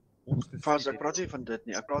waar ons Vas, geskiet ek het. praat nie van dit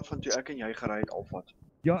nie. Ek praat van toe ek en jy gery het Alvat.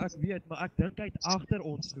 Ja, ek weet, maar ek dink hy het agter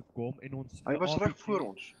ons gekom en ons Hy was reg voor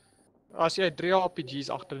ons. As jy 3 RPG's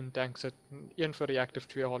agter in die tank sit, een vir reactive,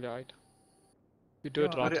 2 haal jy uit. You do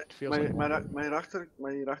it Ja, right, Maar it feels like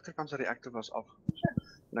my regterkant se reactor was af.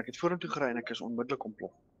 En ek het vorentoe gery en ek is onmiddellik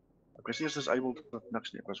ontplof. Ek was eers able tot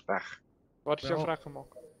niks nie, ek was weg. Wat is jou Wel, vraag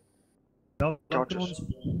gemaak? Dan kan Charges. ons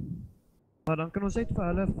Maar dan kan ons net vir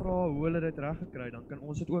hulle vra hoe hulle dit reg gekry het, dan kan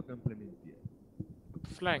ons dit ook implementeer.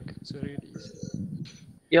 Flank, it's really easy.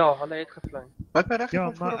 Ja, hulle het geflank. Wat my Ja,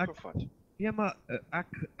 regterkant maar voor ek- opgevat. Nee, maar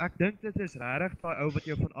ek dink dit is regtig daai ou wat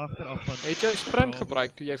jou van agter af van Het jy sprint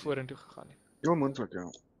gebruik toe jy vorentoe gegaan het? Ja, moontlik ja.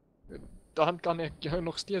 Dan kan ek jou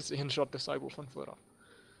nog steeds een shot disable van vooraf.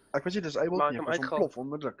 Ek was nie disable Maak nie, ek hem was uitgehaal. ontplof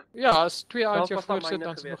onmiddellik. Ja, as 2 Daar uit jou was dan voor sit, myne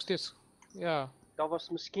dan is het nog gewees. steeds. Ja. Daar was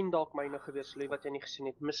miskien dalk myne gewees, Louis, wat jy nie gesien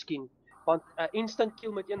het. Miskien. Want 'n instant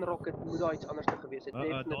kill met een rocket moet daar iets anders te gewees het.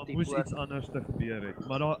 Daar Definitief. moes hoor. iets anders te gebeur het.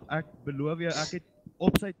 Maar daar ek beloof jou, ek het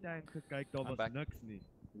op sy tank gekyk, daar I'm was back. niks nie.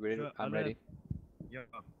 Ready? So, I'm hulle- ready. Ja,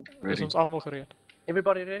 Is ons almal gereed?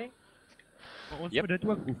 Everybody ready? maar ons Yep. moet dit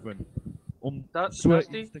ook oefen om Dat- so dat is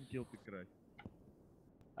die- instant kill te kry.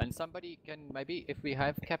 And somebody can maybe, if we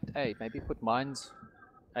have capped A, maybe put mines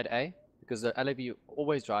at A, because the LAV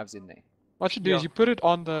always drives in there. What you do is you put it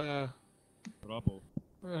on the Rappel.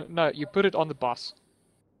 no, you put it on the bus.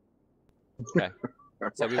 Okay.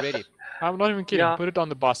 So we ready? I'm not even kidding. Yeah. Put it on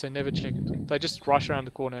the bus. They never check it. They just rush around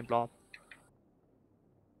the corner and blow up.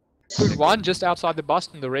 Put one just outside the bus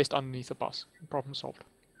and the rest underneath the bus. Problem solved.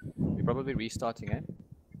 We're probably restarting, eh?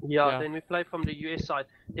 Yeah, Yeah. then we play from the US side.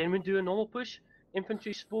 Then we do a normal push,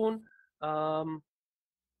 infantry spawn.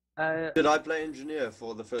 Did I play engineer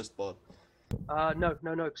for the first part? No,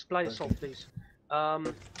 play assault, please.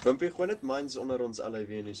 Wimpy, gooi net mines onder ons LAV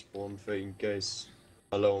in die spawn vir in case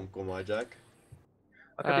hulle kom hijack.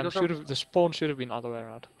 Okay, because The spawn should have been other way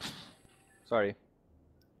around. Sorry.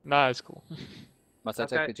 No, it's cool. Must I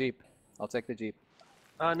Okay. take the Jeep? I'll take the Jeep.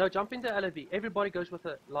 no, jump in the LAV. Everybody goes with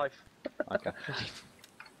a life. Okay.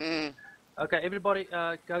 Okay, everybody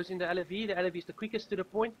goes in the LAV. The LAV is the quickest to the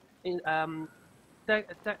point.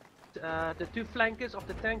 The two flankers of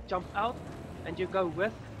the tank jump out, and you go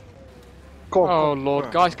with. Oh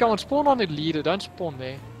lord, guys, come on, spawn on the leader. Don't spawn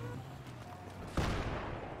there.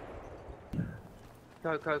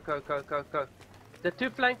 Go. The two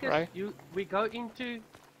flankers. Right. We go into.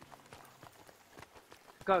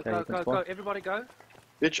 Go. Okay, you can Go. spawn. Everybody go.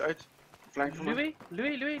 Bitch uit. Flank van my.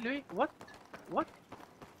 Louis. What? Wat?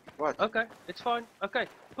 Okay, it's fine. Okay,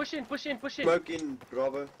 push in. Smoke in,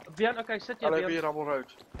 Bravo. Bian, okay, sit hier, LAV Bian. Rumble Road.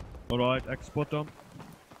 Alright, ek spot hom.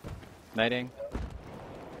 Nading.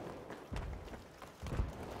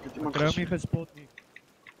 Ek het Ek iemand kry hom nie gesien. gespot nie.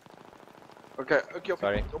 Okay,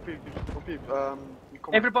 Sorry. op die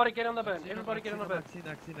kom. Everybody get on the burn. Everybody get on the burn.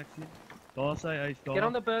 Ek sien. Daar is hy is daar. Get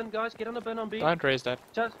on the burn, guys. Get on the burn on B. Don't raise that.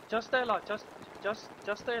 Just stay alive. Just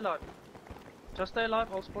stay alive. Just stay alive.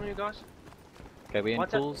 I'll spawn you guys. Okay, we're in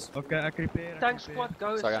Watch out. pools. Okay, ek repair. Tank squad,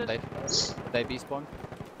 go. Sorry, I'm assist. dead. They B-spawn.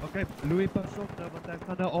 Okay, Louis pas op nou want ek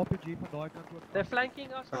gaan 'n RPG van daai kant ook. They're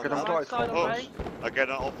flanking us on Okay, the dan right draai side ik of gewoon. A. Okay,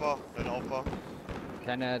 dan Alpha.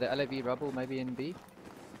 Can the LAV rubble maybe in B?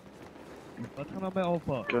 Wat gaan nou by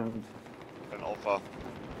Alpha? Dan Alpha.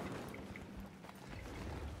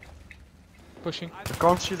 Pushing. Ek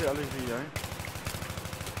kan sien die LAV hè.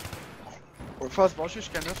 Vas, waar is jou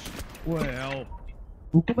scanners? O hel.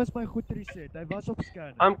 Hoekom is my goed reset? Hy was op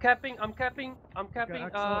scan. I'm capping. Okay,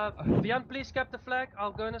 Axel. Bian, please cap the flag.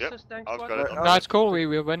 I'll go and Yep, assist tank I've squad. got it. No, it's cool.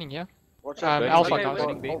 We're winning, yeah. Watch out. out. Alpha, Okay, guys.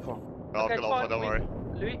 wait. Alpha. I'll Okay, kill it's Alpha, fine. don't worry.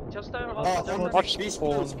 Louis, just stay on Oh, Alpha. Don't watch Peace,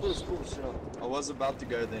 spawns. yeah. I was about to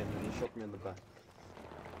go then and he shot me in the back.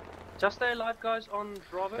 Just stay alive, guys, on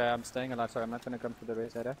Bravo. Okay, I'm staying alive. Sorry, I'm not gonna come for the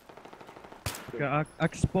race header. Okay,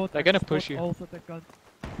 ek spot. They're gonna ek push spot you. Alles wat ek kan.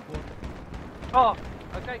 Oh,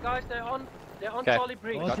 okay, guys, they're on Okay. Charlie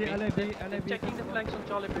Bridge. Waar is die me. LAV? They're checking the flanks on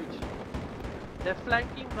Charlie Bridge. They're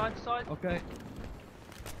flanking right side. Okay,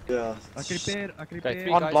 Yeah. ek repair. Okay,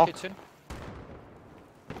 3 On guys block. kitchen.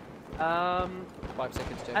 5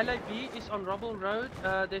 seconds, Jack. LAV is on Rubble Road.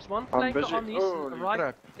 There's one I'm flanker busy. on his Oh, right.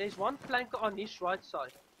 crap. There's one flanker on his right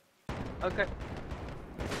side. Okay.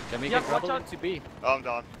 Can we Yeah, get watch rubble out. into B? I'm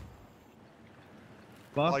done.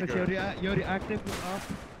 Waar I is go. jou reactive moet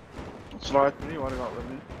af? It's right, nie worry about it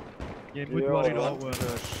nie. Jy moet Ja, worry man. daaroor.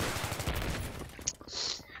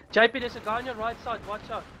 JP, there's a guy on your right side. Watch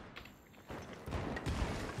out.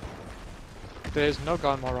 There's no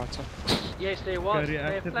guy on my right side. Yes, there was. Okay, They're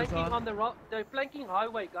reactive is flanking on. on the They're flanking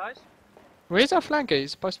highway, guys. Where's our flanker?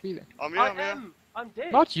 He's supposed to be there. I'm I here. am. I'm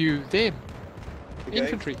dead. Not you, them. Okay.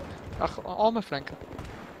 Infantry. Armor flanker.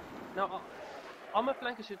 No, armor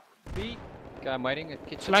flanker should be Okay, I'm waiting at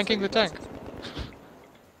kitchen. Flanking so the you guys- tank.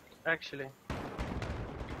 actually.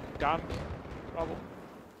 Gun. Trouble.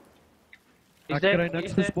 He's Ek kry there. niks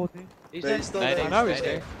He's there. gespot nie. He's They're there. still Nading, there. I know he's nading.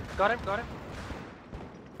 there. Got him.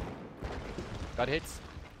 Got hits.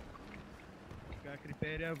 Okay, ek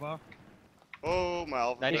repair jou, wag. Oh, my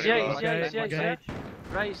health. Nading. He's here, low. he's here, he's here, he's here.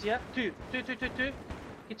 Engage. Right, he's here. Two.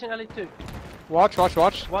 Kitchen alley 2. Watch. Watch,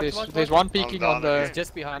 There's watch. one peeking on down the. He's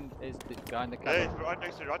just behind the cover. Hey, right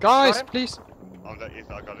next to you, right Guys, Got him? please. I'm that is,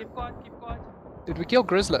 I got it. Keep quiet. Did we kill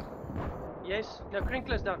Grizzler? Yes. No,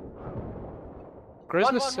 Crinkler's done.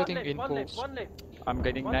 Grizzler's One sitting left, in one left, pools. one left. I'm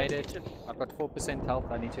getting One left naded. kitchen. I've got 4% health.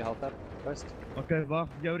 I need your health up first. Okay, wag.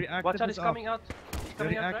 Jou Watch reactive out, is he's af. coming out. He's Jou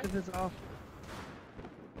coming out, right? reactive is af.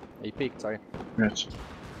 He peeked, sorry. Yes.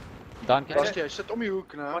 Done, Okay. Rusty, hy sit om die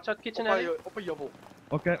hoek, né? Watch out, kitchen Op alley. hy op 'n jubbel.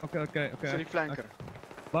 Okay. Sy die flanker.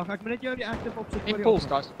 Wag, ek moet net jou reactive opsit In voor jy pools,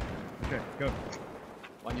 opmaak. guys. Okay, go.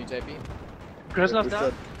 On you, JP. Grizzler's Who's down.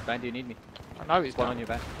 that? Van, do you need me? I know he's One down. on your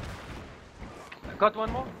back. Got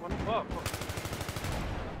one more.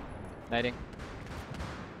 Nading.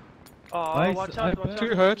 Oh, Nice, watch out, watch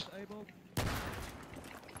Two out. hurt. Disabled.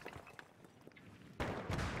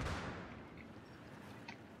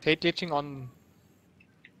 Head glitching on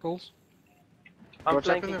pools. I'm What's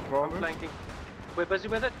flanking. happening, bro? I'm flanking. We're busy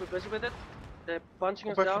with it. They're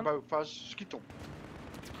punching Op us hy down. gebou, vas skiet hom.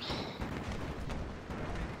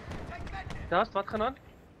 Dust, wat gaan aan?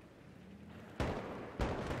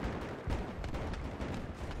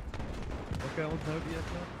 Okay, ons hou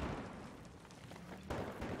beter.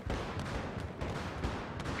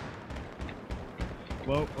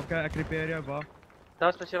 Wow, okay, ek repair jou, wag.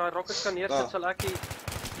 Dust, as jy daai rockets kan neersit, sal ek die...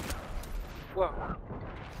 Wow.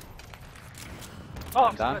 Oh,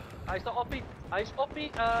 Done. hy's daar op die... Hy's op die,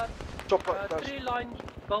 Chop, 3-line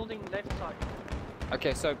building left side.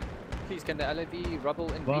 Okay, so please can the LAV rubble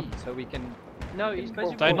in B What? so we can... No, he's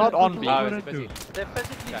busy They're with... not on B. Oh, is he busy? They're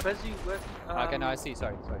physically Okay. busy with... Okay, no, I see,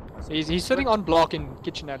 sorry. I see. He's sitting on block in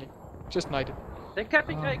kitchen alley. Just naded. They're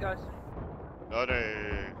capping A, guys. No,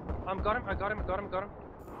 they... I got him.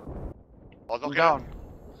 Oh, I'm down.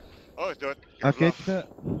 Oh, he's dead. Ek het I'm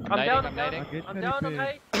Nading, down, I'm I'm down. nading. Ek het I'm down on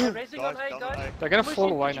A. I'm raising on A, Down guys. They're gonna Pushing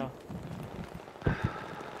fall away kitchen. now.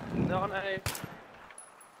 They're on A.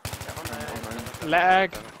 They're on A.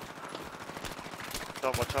 Lag.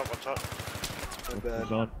 Watch out. Not bad.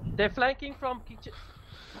 Done. They're flanking from kitchen.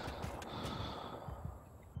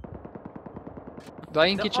 They're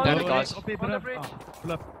in They're kitchen on alley, the guys. Op die On the brug. bridge.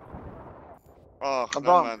 Flip. Oh, I'm no,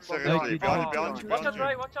 down. man. Fuck Seriously, it. behind Down. you. Watch out,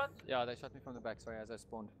 Ray, watch out. Yeah, they shot me from the back, sorry, as I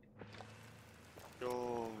spawned.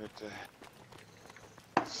 Yo,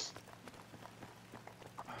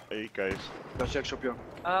 hey, guys. Daar's ek op jou.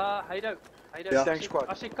 Heido. Ja. Tank squad.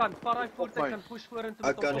 As jy kan, vat daai voertuig my. en push vorentoe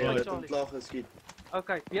Ek met kan ons nie, op dit Charlie. ontlaag geskiet.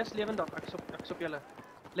 Okay, wees lewendig. Ek's op julle.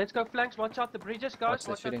 Let's go flanks. Watch out the bridges, guys. Watch,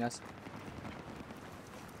 they're Watch out. shooting us.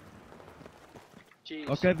 Jeez.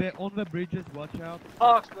 Okay, they're on the bridges, watch out.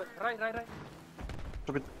 Oh, it's good. Ry.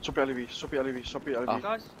 Sop die LV. Ah.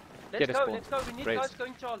 Guys, Get a spawn. let's go. We need Raise. guys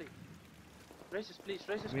going Charlie. Races, please.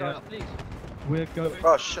 Races, Yeah. guys, please. We're going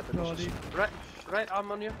Oh shit. Charlie. Right,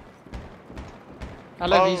 I'm on you.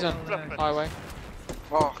 LAV's Oh, on flip it. highway.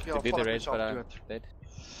 Ag, ja, To do the vat race, myself but I'm dood. dead.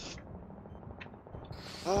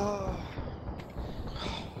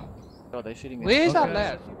 Oh, they're shooting me. Where's our Okay.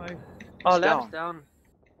 lab? Oh, It's lab's down. down.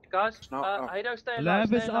 Guys, It's now up. Heido, stay alive. Lab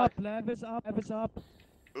stay is alive. up, lab is up.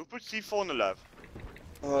 Who put C4 in the lab?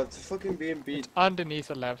 Oh, it's a fucking BMP. Underneath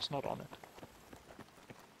the lab, it's not on it.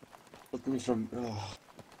 Put me from... Oh.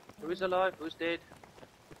 Who's alive? Who's dead?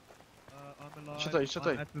 I'm alive. Sit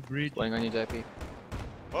hy. I'm at the bridge. Going on you, JP.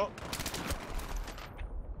 Oh,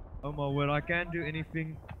 Oh my word, I can't do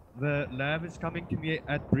anything. The lab is coming to me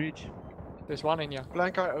at bridge. There's one in here.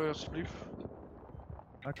 Plank asseblief.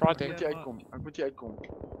 Ek Try kan to- Moet jy uitkom. Ek moet jy uitkom.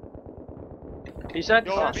 He's at.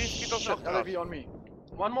 Yo, Ah, wie skiet ons shit, op, LV on me.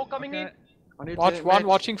 One more coming Okay. in. I need Watch to- one mate,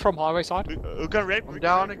 watching from highway side. who can rape? I'm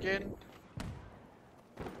down again.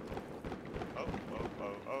 Oh.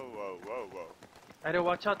 Heido,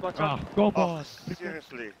 watch out. Ah, kom Oh, on.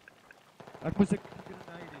 seriously. Ek moes ek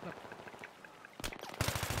grenade.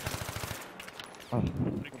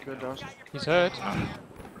 Okay, dust. He's hurt.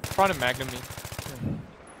 Trying to magnum me.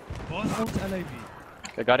 Waar ons LAV?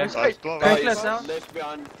 Okay, got him. Hey, Go, Crinkler's guys. down. Left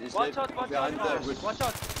behind. He's Watch left out. behind the wood. Watch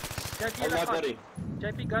out. JP, On my left side. body.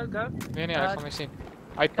 JP, go. Nee, hy Uh, gaan my sien.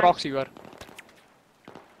 Hy het proxy hoor.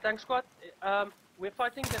 Tank squad. We're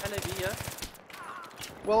fighting the LAV here.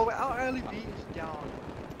 Well, our LV is down.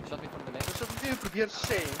 shot me from the left. Dis wat ek probeer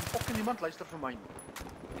sê, en fucking niemand luister vir my nie.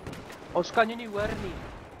 Ons kan jou nie hoor nie.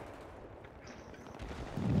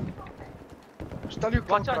 Stel jou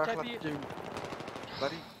klank Watch out, reg JP. wat jy...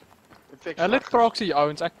 Wat die... effects Hulle reg het is. proxy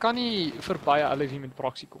ouens, ek kan nie verby 'n LV met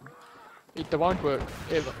proxy kom. It won't work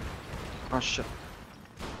ever. Ah shit.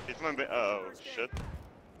 Dit my oh shit.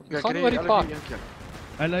 Ja, Gaan kry oor die LV pad. een keer.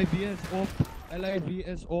 LIV is op. LIV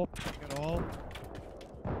is op. Ek herhaal.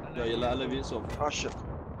 Ja, julle alle wees op. Ah shit.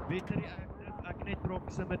 Battery active, ek het net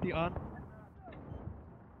proximity aan.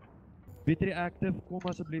 Battery active, kom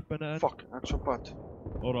asseblief binne in. Fuck, ek's op pad.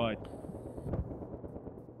 Alright.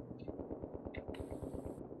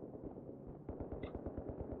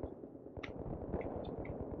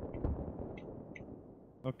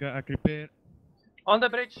 Okay, ek repair. On the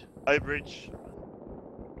bridge. Hey bridge.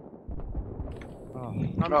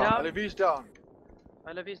 I'm Ah, down. LV is down.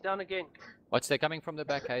 LV is down again. Watch, they're coming from the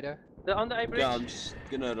back, Hader. They're on the A bridge. Yeah, I'm just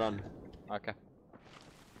gonna run. Okay.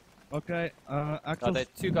 Okay, ek Oh, sal... there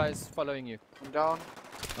are 2 guys following you. I'm down.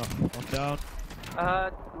 I'm down.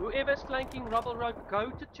 Whoever's flanking Rubble Road, go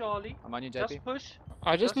to Charlie. I'm on you, JP. Just push.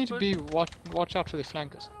 I just Just need to push. be watch out for the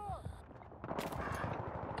flankers.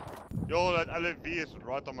 Yo, that LV is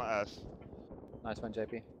right on my ass. Nice one,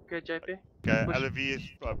 JP. Okay, JP. Okay, Push. LV is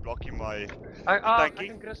blocking my Ek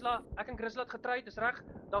tanking. en Grisla het getry, dis reg.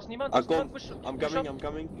 Daar's niemand. Ek kom. push. I'm push coming, up. I'm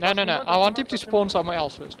coming. No, no, no. I want him to spawn somewhere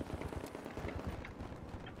else first.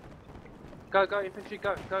 Go, infantry,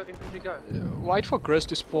 go, infantry, go. Wait for Gris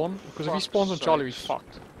to spawn, because if he Fuck's spawns on Charlie, we're sakes.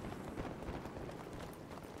 fucked.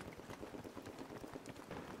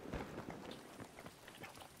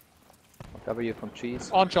 I'll cover you from trees.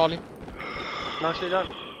 On Charlie. Nicely done.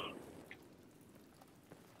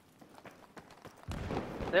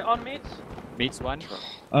 They're on meats. Meets one.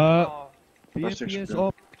 Oh. BMP is good.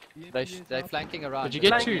 op. They're flanking around. Did you get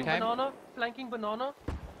Flanking two? banana, flanking banana.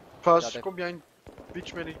 Pas, Ja, dit- kom jy in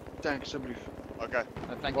beach met die tank asseblief. Okay.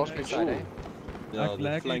 They're flanking Was from met side, so. eh? Ja, Ek the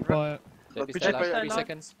lag flank. baie. Laat JP, Pietje stay by alive, jou 3 lag.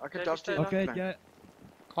 seconds. Ek JP het Dusty stay op Okay, flank. jy...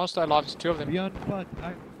 Can't stay alive, there's 2 of them. Beyond pad,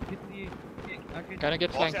 ek het nie... Ek het... Gonna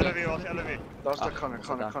get Waar's flanked. LV? Waar's LV? Daar's Ah, ek gaan ek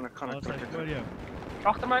ons is trek. voor jou.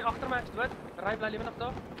 Achter mij, ek's dood. Ry bly lewendig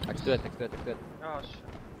daar. Ek's dood. Ja, shit.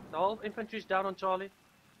 The whole infantry's down on Charlie.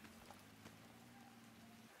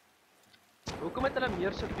 Hoekom het hulle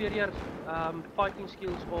meer superior fighting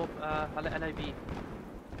skills op hulle LIV?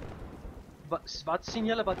 Wat sien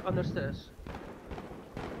julle wat anderste is?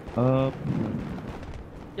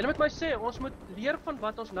 Julle moet my sê, ons moet leer van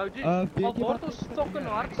wat ons nou doen. weet Al jy word wat ons ek fucking probeer?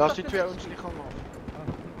 hard. Daar's die twee ouens in die gang af.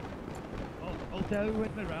 I'll tell you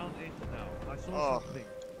when the round ends now. I saw Oh. something.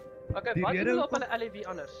 Okay, Die wat doen rede julle op hoekom- hulle LIV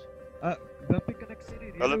anders? Wimpie, kan ek sê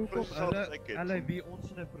die rede Hulle hoekom push selfs hulle ek het. LIV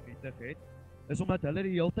ons nou vernietig het, is omdat hulle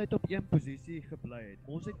die hele tyd op een posisie gebly het.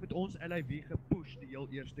 Ons het met ons LIV gepush die heel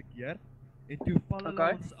eerste keer en toe val hulle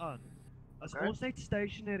Okay. ons aan. As Okay. ons net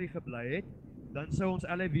stationary gebly het, dan sou ons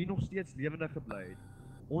LIV nog steeds lewendig gebly het.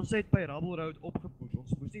 Ons het by Rubble Road opgepush.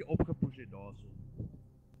 Ons moes nie opgepush het daarso.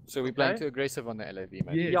 So we're playing too aggressive on the LAV,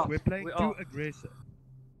 man. Yes, Ja, we're playing we too are. aggressive.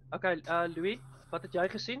 Okay, Louis, wat het jy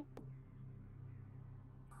gesien?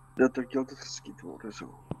 Dat ek heeltyd geskiet word so.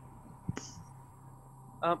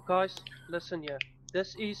 Guys, listen here.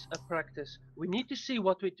 This is a practice. We need to see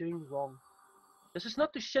what we're doing wrong. This is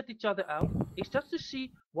not to shut each other out. It's just to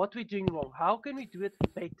see what we're doing wrong. How can we do it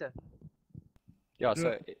better? Yeah,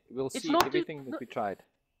 so we'll It's see not to- everything that no, we tried.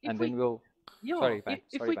 If And we, then we'll... yeah, sorry, Van,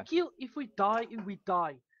 if sorry, we Van. kill, if we die, we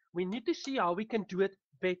die. We need to see how we can do it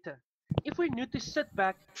better. If we need to sit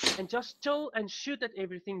back and just chill and shoot at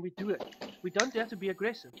everything, we do it. We don't have to be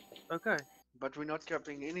aggressive. Okay, But we're not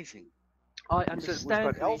capping anything. I He says we've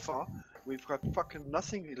understand. got Alpha, we've got fucking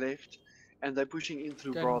nothing left, and they're pushing in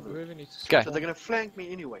through Okay, Bravo. whoever needs to Okay. So they're gonna flank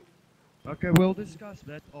me anyway. Okay, we'll discuss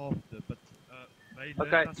that after, but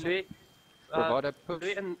Okay, Louis, Bravado push.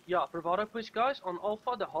 Louis and yeah, bravado push, guys on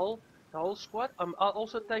Alpha, the whole squad. I'll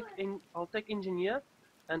also I'll take engineer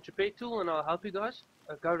and repair tool, and I'll help you guys.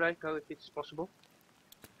 Go Ray, go if it's possible.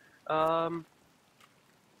 En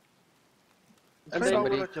And somebody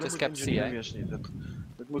somebody dat julle just moet kept C, engineer eh? wees nie.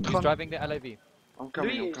 Dit moet Who's gaan. driving the LAV? I'm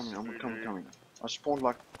coming, Louis I'm coming. I spawned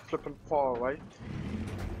like flipping far away.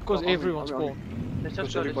 Because Oh, on me, everyone's on me, on spawned. let's just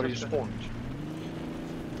Because go. everybody Let's just go. spawned.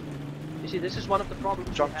 You see, this is one of the problems.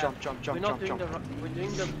 Jump, we have. jump, We're not doing jump. the. We're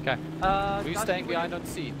doing the. Okay. Dusty, Who's staying will you- behind on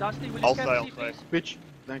C? Dusty, will you I'll scan stay, C, I'll stay. please? Bitch,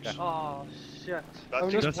 thanks. Oh shit.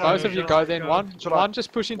 That's Just Just both of go, you go just then. go. One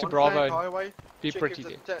just push into One Bravo flank and highway. be Check pretty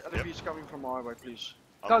if there. the LV is coming from highway, please.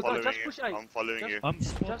 I'm Go, following just you. push A. I'm following Just- you. I'm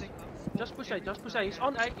spotting. Just push A. Just push A. He's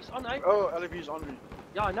on A. He's on A. Oh, LV is on me.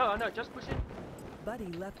 Yeah, I know. Just push it. Buddy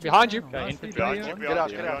left Behind you. channel. Okay, infantry Behind you, behind Get out,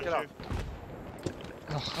 behind you, get out, behind get you. out.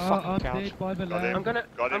 Oh, I'm fucking couch. dead by the Got lamp. him.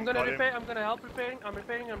 Got him, got him. repair. I'm gonna help repairing. I'm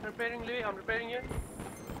repairing, Louis. I'm repairing you.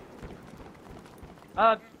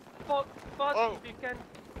 Fuzz, Oh. if you can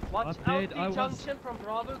watch I'm out dead, the I was- junction from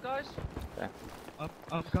Bravo, guys.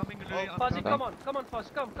 I'm coming, Louis. Oh, I'm Fuzzy, coming. come on,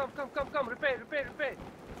 Fuzz, come. Repair.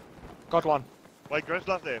 Got one. Wait,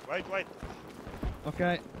 Grizzla's there. Wait.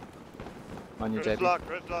 Okay. On you, JP.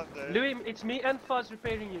 Grizzla's there. Louis, it's me and Fuzz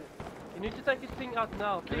repairing you. You need to take this thing out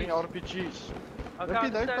now, please. Getting RPGs. Okay, Maybe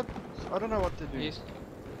they, understand. but I don't know what to do. He's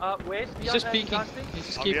Where's he's just Beyond peeking. Dusty? He's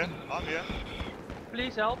just I'm keeping. here. I'm here.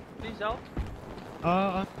 Please help.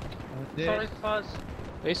 I'm dead. Sorry, Fuzz.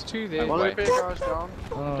 There's two there. One Wait. repair guy's down.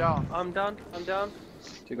 Oh. Down. I'm down.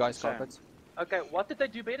 2 guys Same. carpets. Okay, what did they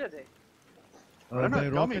do better there? I don't know, They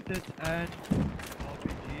tell me. rocketed and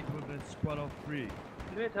RPG'd with a squad of 3.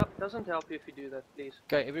 Louis, it doesn't help you if you do that, please.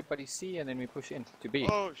 Okay, everybody C and then we push in to B.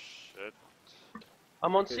 Oh shit.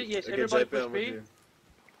 I'm on C, yes, Okay, everybody JP, push I'm with B. you.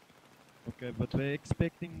 Okay, but they're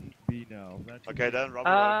expecting B now. That's Okay, then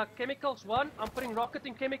rubble. Chemicals 1, I'm putting rocket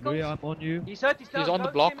in chemicals. Louis, I'm on you. He's hurt, he's down. He's on Go,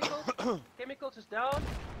 the block. Chemicals. Chemicals is down.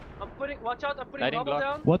 Watch out, I'm putting Lighting rubble block.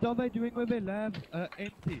 down. What are they doing with their lab?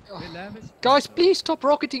 Empty. Their lab is Guys, please stop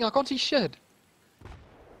rocketing. I can't see shit.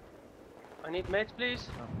 I need meds, please.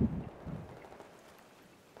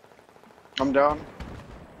 I'm down.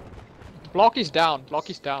 Block is down.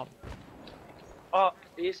 Oh,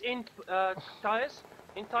 he's in tires.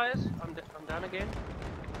 In tires. I'm down again.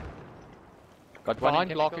 Got one in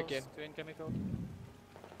Behind block chemicals, again. 2 in chemicals.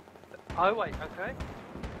 Highway, okay.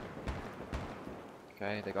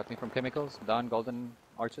 Okay, they got me from chemicals. Down golden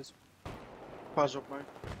arches. Pas op, mate.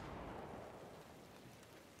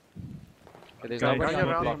 Okay, there's Okay, nobody Hang on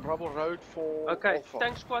the around block. on Rubble Road for Okay, Alpha.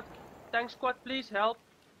 tank squad, please help.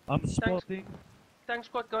 I'm spotting. Tank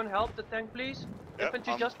squad, go and help the tank, please. Yeah,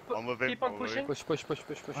 Infantry, I'm- just I'm with him, keep on I'm with pushing. Push.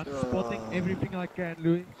 I'm spotting everything I can,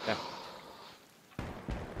 Louis.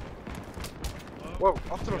 Whoa,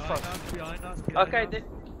 after a Behind front. us, behind us, behind Okay, us.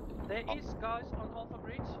 there is guys on Alpha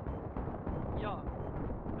Bridge. Yeah,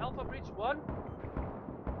 Alpha Bridge 1.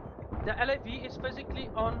 The LAV is physically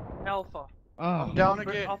on Alpha. Ah, Down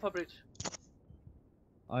again. Alpha Bridge.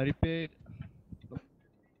 I repaired.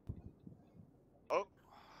 Oh.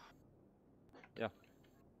 Yeah.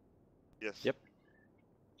 Yes. Yep.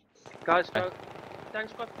 Guys, go. Tank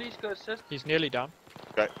squad, please go assist. He's nearly down.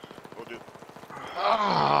 Okay. We'll do.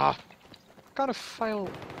 Ah! What kind of fail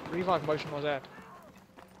revive motion was that?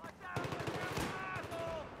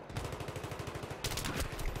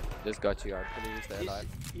 Just got you out. Please stay alive.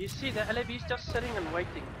 You see, the LAV is just sitting and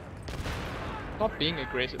waiting. Not being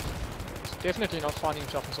aggressive. He's definitely not finding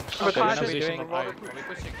himself in some But shit we're position. doing- that I- Are we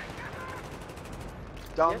pushing?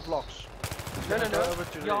 Down Yes. blocks. No. Go over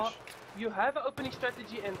to Yeah, Rich. you have an opening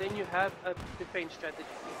strategy and then you have a defense strategy.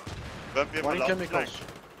 Don't be One in my last chemicals.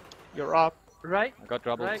 flank. You're up. Right? I got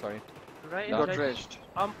trouble, Right. sorry. Right? You got right. dressed.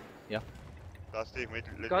 Dusty,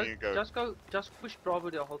 let me Guys, go. just push Bravo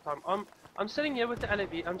the whole time. I'm sitting here with the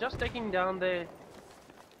LAV. I'm just taking down the.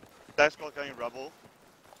 Task squad going rubble.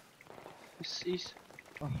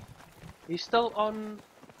 He's still on.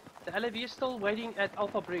 The LAV is still waiting at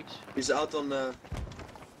Alpha Bridge. He's out on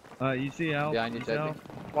You see how? Behind you, he's JP.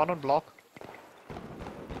 out. One on block.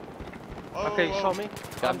 Oh, Okay, oh. show me.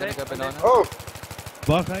 Okay, I'm gonna there, go banana. Oh!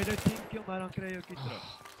 Wag hy dat 10 kill, maar dan kry jy ook iets terug.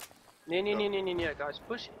 Nee, guys,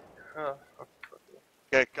 push.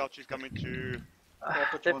 Okay, Couch is coming to.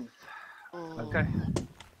 Carpet that- one. Okay.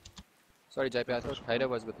 Sorry JP, I thought Hader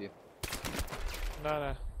was with you.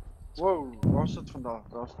 No. Wow, waar is het vandaag?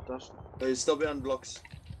 That's he's still behind blocks.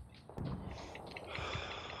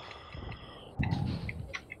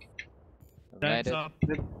 Thanks Made it. up.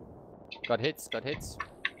 Got hits.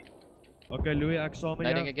 Okay, Louis, ek saam met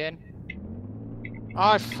Nading jou. again.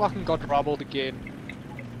 I fucking got rubbled again.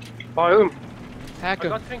 By whom? Hack I him.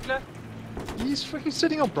 got Finkler. He's freaking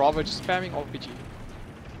sitting on Bravo just spamming RPG.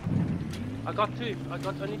 I got two. I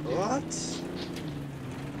got only two. What?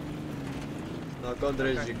 No, I can't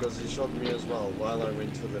raise you because he shot me as well while I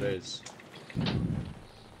went for the raise.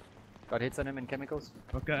 Got hits on him in chemicals.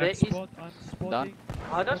 Okay, There I'm is- spotting.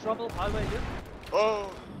 How does Rubble Highway look?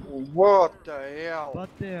 Oh, What the hell? What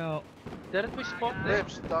the hell? Didn't we spot them?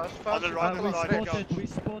 Reps, that's On fast. the right We side, spotted, Couch. we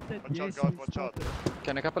spotted, Watch out, yes, guys, we watch out. spotted.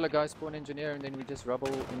 Can a couple of guys spawn engineer and then we just rubble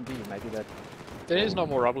in B? Maybe that. There is no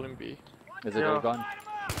more rubble in B. Is it Yeah. all gone?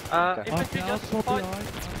 Okay. I'm Infantry down just from fight. behind,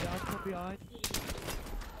 I'm down from behind.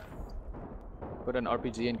 Put an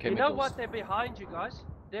RPG in You chemicals. know what? They're behind you guys.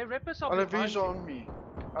 Their rippers are behind LAV's you. on me.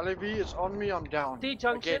 LAV is on me, I'm down. T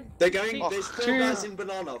junction. Again. They're going. Oh, There's four two. guys in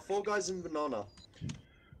banana. 4 guys in banana.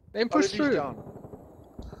 Then push LAV's through. down.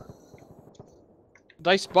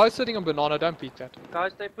 They're both sitting on banana, don't beat that.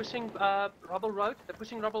 Guys, they're pushing rubble road. They're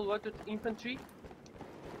pushing rubble road with infantry.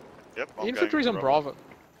 Yep, I'm Infantry's going on to Bravo.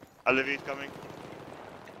 LV is coming.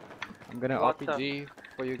 I'm gonna What RPG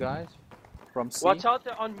for you guys. From C. Watch out,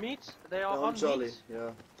 they're on meats. They are Down on Charlie, meats.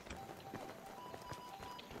 yeah.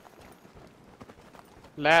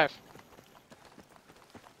 Left.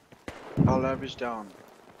 Our lab is down.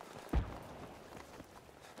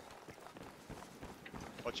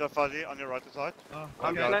 Watch out, Fuzzy, on your right side. I'm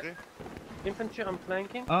Okay, flank- Fuzzy. Infantry, I'm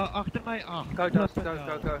flanking. Agter my. Go, Dust,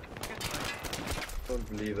 go. Don't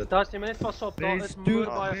believe it. Dust, 10 minutes pas op. Daar is moer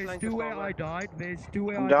baie There's flankers two where daar. I died. There's two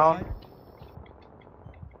where I'm I down. died.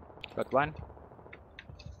 Got one.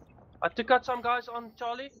 I took out some guys on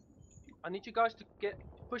Charlie. I need you guys to get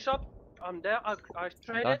push up. I'm there. I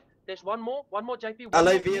traded. Done. There's one more JP. One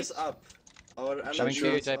LAV more, is please. up. Our LAV Coming to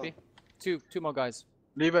you, is up. JP. Two more guys.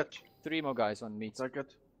 Leave it. 3 more guys on meat. Take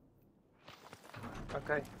it.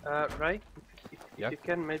 Okay, Ray, if Yeah. you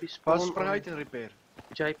can maybe spawn Pas on spreid en repair.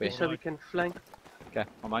 JP Wait. so we can flank. Okay,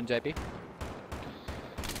 I'm on JP.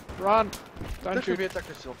 Run! Don't Dit shoot. weet ek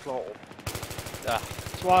is al klaar op.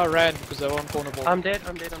 That's why I ran, because they were on corner ball. I'm dead.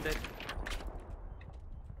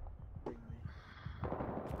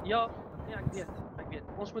 Ja, nee, ek weet.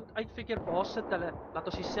 Ons moet uitfigure waar sit hulle, laat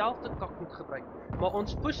ons dieselfde kak moet gebruik. Maar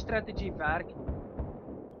ons push strategy werk nie.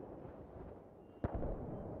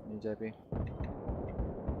 Nee, JP.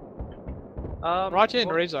 Right here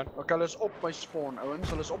in red zone. Okay, hulle is op my spawn, ouens.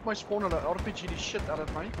 Hulle is op my spawn en hulle RPG die shit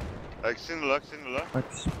uit my. Ek sien hulle.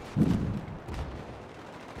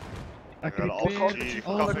 Ek Ja, het al twee. die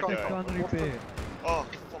Al kappe wat ek kry. kan repair. Oh,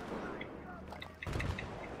 fuck.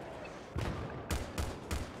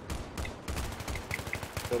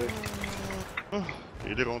 Sorry.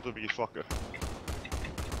 Hierdie rond 'n bietjie swakker.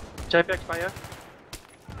 JP ek by jou.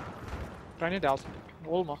 Try net out.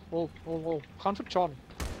 Wol. Gaan vir Charlie.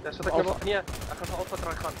 Dis wat ek nou wil. Nee, ek gaan vir Alpha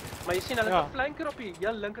try gaan. Maar jy sien hulle Ja. het 'n flanker op die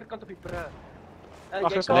heel linkerkant op die brug.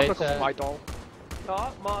 Ag, is kan not Wait, like my dal.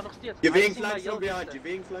 ja, maar nog steeds. You're hy being sien my flanked heel from behind. beste. You're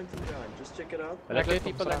being flanked from behind. Just check it out. But I Click get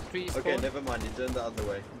people from in 3 Okay, spawn. never mind. You turned the other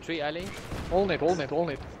way. 3 alley. All net.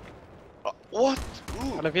 What?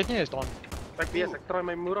 Ooh. Hulle weet nie eens dan. Ek weet, ek try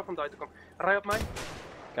my moer af om daai te kom. Ry op my.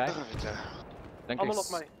 Okay. Dink Almal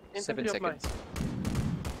ek's op my. 7 Infantry op my. seconds.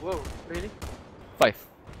 Wow, really? 5.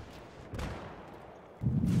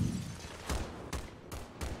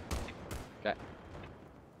 Okay.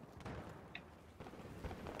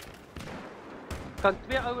 Kan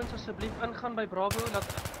 2 ouens asseblief ingaan by Bravo dat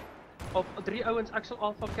of 3 ouens ek sal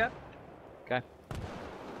Alpha cap? Okay.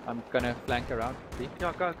 I'm gonna flank around. B.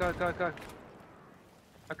 Ja, go.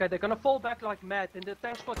 Okay, they're gonna fall back like mad and the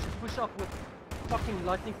tank squad should push up with fucking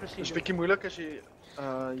lightning Dis precision. bietjie moeilik as jy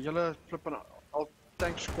julle flip en al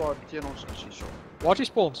tank squad teen ons is hierso. Watch his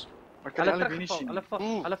spawns. Ek kan Hulle hulle nie terugval,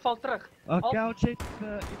 sien. hulle val terug. Couch het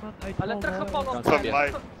iemand uit. Hulle teruggeval op Kan my.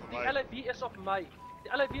 sien. Die LAV is op my.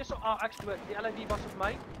 Die LAV is op ek's dood. Die LAV was op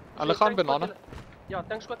my. Hulle So gaan tank squad, banana. Ja,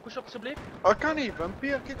 tank squad push up asseblief. Ek kan nie,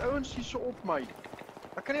 Wimpie, ek het ouens hierso op my.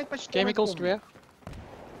 Ek kan net by spawn Chemicals kom. 2.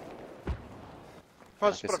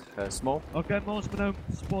 Vas Dis spring. small. Okay, maar ons moet nou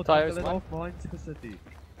spot. Tires, Hulle man. het half mines gesit hier.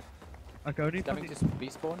 Ek hou nie van Coming die. to B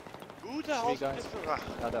spawn. Hoe de Three hel guys. is dit reg?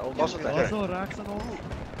 They're all Was moving. het Daar's al regs aan hom.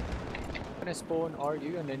 Gonna spawn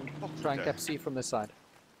RU and then try and cap C from the side.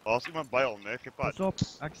 Daar's iemand by hom, né? Geen pad. Pas op.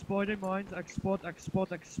 Ek spot die mines. Ek spot.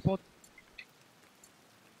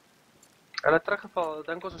 Hulle het teruggeval. Ek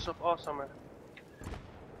dink ons is op A sommer.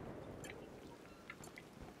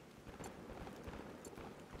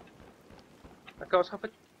 Okay, ons gaan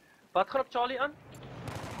vir wat gaan op Charlie aan?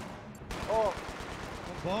 Oh,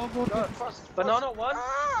 Waar word ja, dit? vas. Banana 1.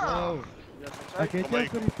 Wow. Ja, Ek het jou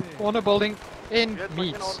gerepair. Corner building in Weet my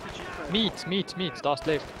meat. geen RPG. Meat. That's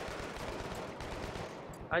left.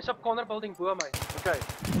 Hy's op corner building bo my. Okay.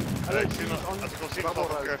 Ek sien as ek ons sien Rubble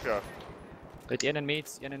gaan road. kyk ja. Dit een in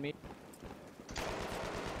meat.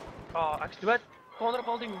 Ah, ek's dood. Corner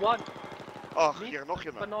building 1. Ag, hier nog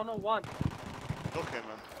een. Banana 1. Nog een.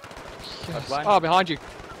 Yes. one. Ah, behind you.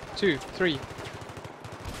 2, 3.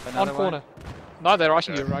 Another On corner. No, they're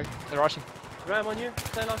rushing you, right? They're rushing. Ram on you.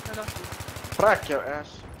 Stay low. Trek jou ass.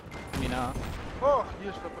 Me now. Oh,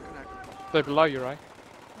 hier slip ek in ek. They're below you, right?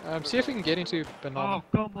 See if we can get into banana. Oh,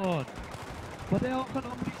 come on. Wat hel gaan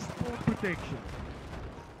om die spawn protection?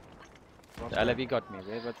 The LAV got me.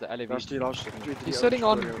 Where was the LAV? Daar's 2 3. He's sitting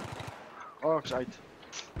on- Oh, ek's uit.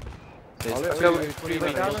 There's Alle- two, We're three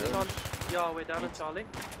We're down windows. on Charlie. Yeah, we're down on Charlie.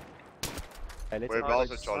 Okay, let's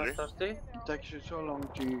Whereabouts is Charlie? Thirsty. It takes you so long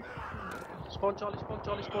to... Spawn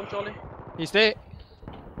Charlie. He's there.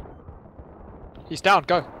 He's down,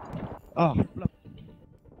 go. Oh, flip.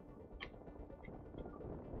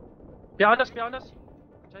 Behind us, behind us.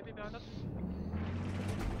 JP behind us.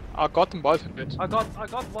 I got them both hit. I got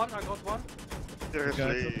one.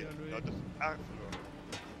 Seriously. Ja, dit is erg verloren.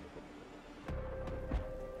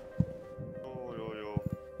 Yo.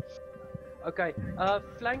 Okay,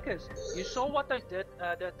 flankers. You saw what they did,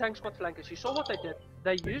 the tank squad flankers. You saw what they did.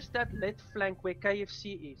 They used that left flank where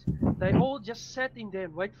KFC is. They all just sat in there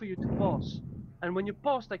and wait for you to pass. And when you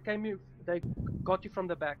passed, they got you from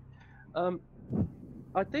the back.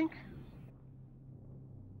 I think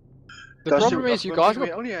the problem is you guys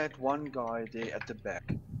we only had one guy there at the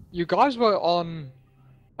back. You guys were on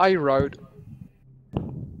A road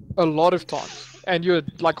a lot of times, and you're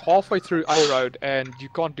like halfway through A road, and you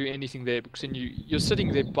can't do anything there because then you're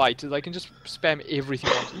sitting there bait. They can just spam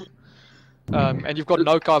everything on you, and you've got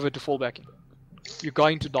no cover to fall back in. You're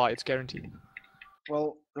going to die. It's guaranteed.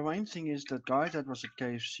 Well, the main thing is the guy that was at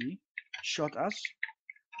KFC shot us.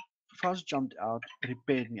 First jumped out,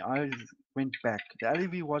 repaired me. I went back. The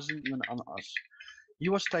LEV wasn't even on us. He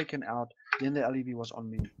was taken out. Then the LEV was on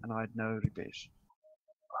me, and I had no repairs.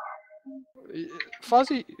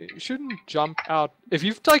 Fuzzy shouldn't jump out. If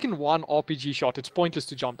you've taken one RPG shot, it's pointless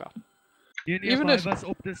to jump out. Even if was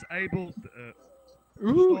op disabled.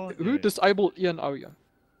 Who disabled Ian Oya?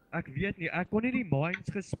 Ek weet nie, ek kon nie die mines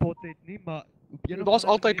gespot het nie, maar op een Daar's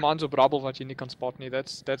altyd mines op Rabbel wat jy nie kan spot nie.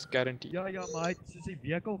 That's guaranteed. Ja, maar hy het soos die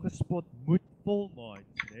vehicle gespot moet vol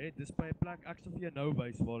mines, né? Dis by 'n plek ek sal vir jou nou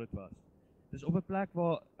wys waar dit was. Dis op 'n plek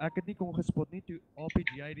waar ek dit nie kon gespot nie toe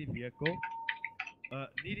RPG uit die vehicle.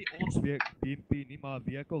 Nie die ons BMP nie, maar 'n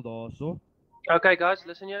vehicle daarso. Okay guys,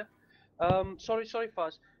 listen here. Sorry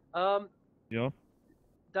Fuzz. Ja.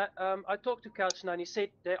 That I talked to Couch and he said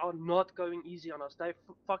they are not going easy on us. They're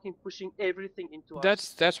fucking pushing everything into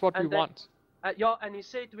us. That's what we want. Yeah, and he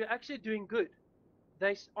said we're actually doing good.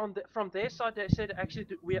 From their side they said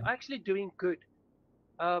we're actually doing good.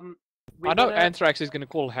 I know Anthrax is gonna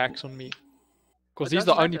call hacks on me, because he's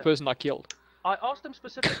the only person I killed. I asked them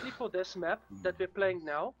specifically for this map that we're playing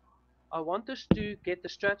now. I want us to get the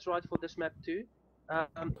strats right for this map too.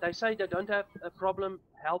 They say they don't have a problem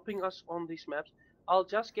helping us on these maps. I'll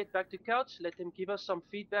just get back to Couch, let them give us some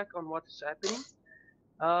feedback on what is happening.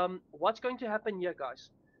 What's going to happen here,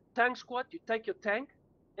 guys? Tank squad, you take your tank,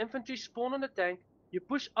 infantry spawn on the tank, you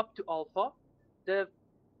push up to Alpha. The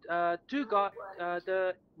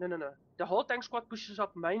the whole tank squad pushes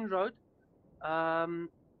up main road.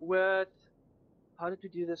 With how did we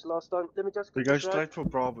do this last time? Let me just. We go straight for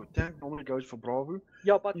Bravo. Tank normally goes for Bravo.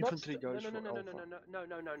 Yeah, but infantry goes for Alpha. No,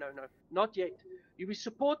 not yet. We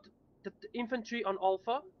support the infantry on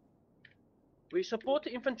Alpha. We support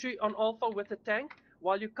the infantry on Alpha with the tank,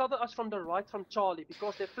 while you cover us from the right from Charlie,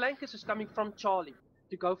 because their flankers is coming from Charlie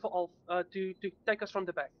to go for Alpha, to take us from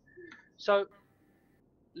the back. So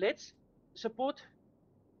let's support.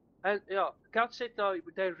 And yeah, Couch said no,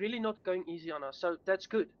 they're really not going easy on us, so that's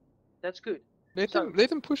good. That's good. Let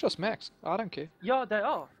them push us max. I don't care. Yeah, they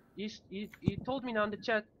are. He told me now in the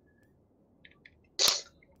chat.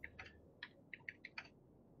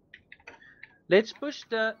 Let's push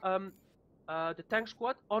the tank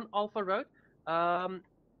squad on Alpha Road.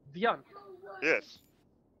 Vian. Yes.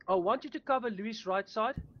 I want you to cover Louis' right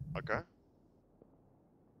side. Okay.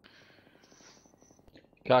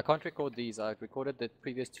 Okay, I can't record these. I recorded the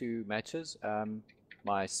previous 2 matches.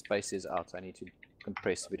 My space is out. I need to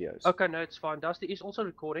compress videos. Okay, no, it's fine. Dusty is also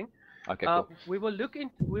recording. Okay, cool. We will look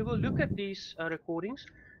at these recordings.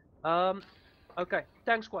 Okay,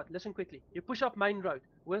 tank squad. Listen quickly. You push up main road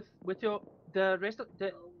with the rest of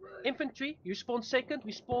the infantry. You spawn second.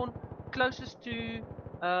 We spawn closest to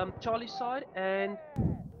Charlie's side, and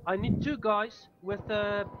I need 2 guys with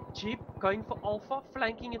a jeep going for Alpha,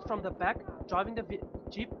 flanking it from the back, driving the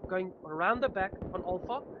jeep going around the back on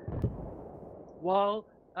Alpha, while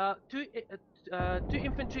 2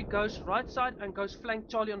 infantry goes right side and goes flank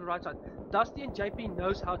Charlie on the right side. Dusty and JP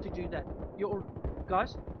knows how to do that. You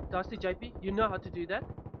guys, Dusty, JP, you know how to do that?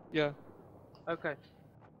 Yeah. Okay.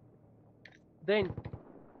 Then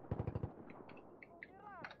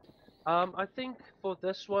I think for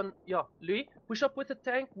this one, yeah, Louis, push up with the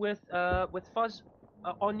tank with Fuzz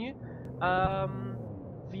on you.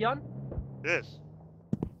 Vian. Yes.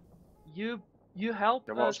 You help.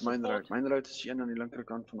 Ja, waar is main road? Main road is hier aan die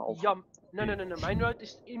linkerkant van Alpha. Ja, no. Main road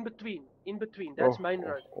is in between. That's main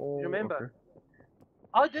road. Remember? Okay.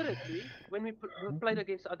 I did it, Louis, when we played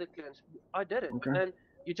against other clans. I did it. Okay. And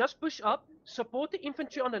you just push up, support the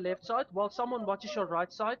infantry on the left side while someone watches your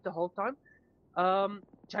right side the whole time.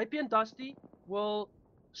 JP and Dusty will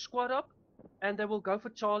squad up and they will go for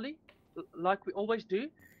Charlie, like we always do.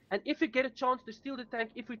 And if you get a chance to steal the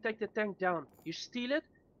tank, if we take the tank down, you steal it.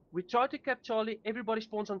 We try to cap Charlie, everybody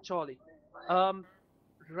spawns on Charlie.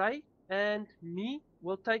 Ray and me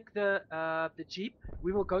will take the jeep.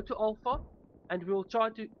 We will go to Alpha, and we will try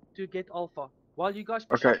to get Alpha. While you guys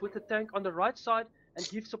push Okay. up with the tank on the right side and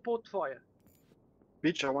give support fire.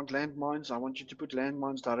 Bitch, I want landmines. I want you to put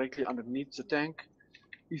landmines directly underneath the tank.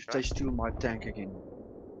 If they steal my tank again.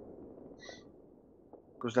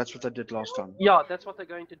 Because that's what I did last time. Yeah, that's what they're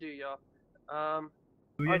going to do. Yeah. Are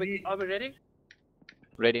Really? we ready?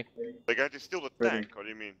 Ready. They're going to steal the Ready. tank, what do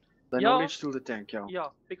you mean? They Yeah. normally steal the tank, yeah. Yeah,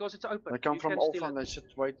 because it's open. They come You from can Alpha steal and it. they sit,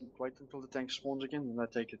 wait until the tank spawns again, and they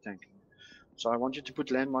take the tank. So I want you to put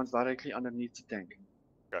landmines directly underneath the tank.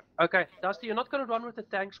 Okay, Dusty, you're not going to run with the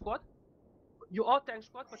tank squad. You are tank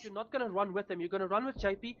squad, but you're not going to run with them. You're going to run with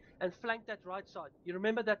JP and flank that right side. You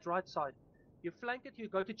remember that right side. You flank it, you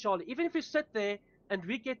go to Charlie. Even if you sit there and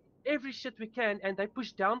we get every shit we can and they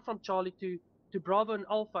push down from Charlie to Bravo and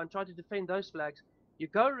Alpha and try to defend those flags, you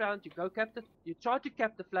go around, you try to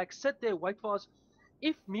cap the flag, sit there, wait for us.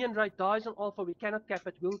 If me and Ray dies on Alpha, we cannot cap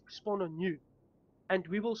it, we'll spawn on you. And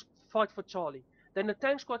we will fight for Charlie. Then the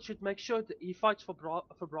tank squad should make sure that he fights for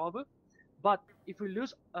Bravo. But if we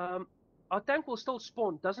lose, our tank will still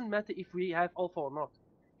spawn. Doesn't matter if we have Alpha or not.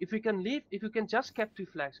 If we can leave, if we can just cap 2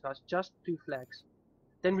 flags, guys, just 2 flags,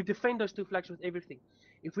 then we defend those 2 flags with everything.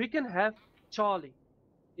 If we can have Charlie,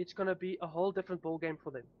 it's gonna be a whole different ball game for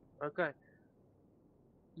them. Okay.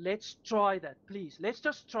 Let's try that, please. Let's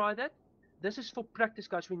just try that. This is for practice,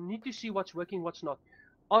 guys. We need to see what's working, what's not.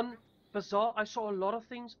 On Bazaar, I saw a lot of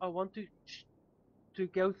things I want to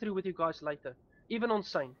go through with you guys later. Even on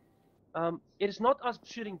Sane. It is not us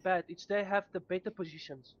shooting bad, it's they have the better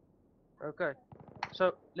positions. Okay.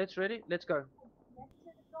 So, let's ready? Let's go.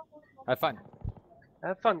 Have fun.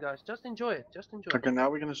 Have fun, guys. Just enjoy it. Just enjoy it. Okay, now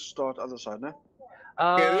we're gonna start other side, no?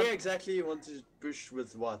 Where exactly you want to push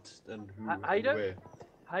with what and who and Haido? where?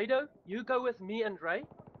 Haido, you go with me and Ray.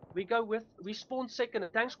 We spawn second. The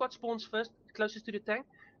tank squad spawns first, closest to the tank.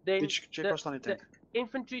 Then Check what's on the tank.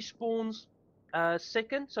 infantry spawns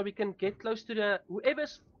second, so we can get close to the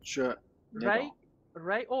whoever's Sure.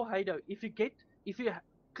 Ray or Haido. If you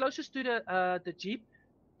closest to the jeep,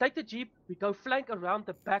 take the jeep. We go flank around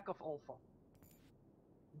the back of Alpha.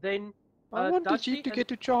 Then I want the Dusty jeep to and- get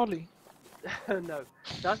to Charlie. no,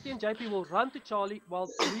 Dusty and JP will run to Charlie while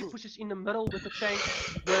Lee pushes in the middle with the tank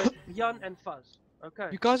with Jan and Fuzz. Okay.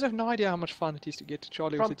 You guys have no idea how much fun it is to get to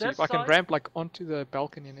Charlie From with the this jeep. I can side- ramp like onto the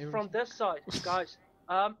balcony and everything. From this side, guys,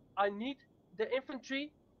 I need the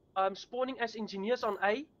infantry spawning as engineers on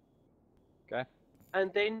A. Okay.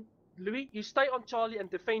 And then Louis, you stay on Charlie and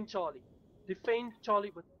defend Charlie. Defend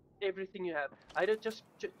Charlie with everything you have. I don't just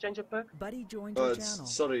change a perk. Buddy joined Oh, your it's, channel.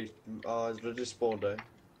 sorry, it's already spawned, eh?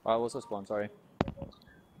 I also spawn, sorry.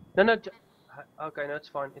 No. Okay, no, it's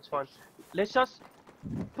fine. It's fine. Let's just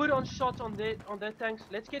put on shots on their tanks.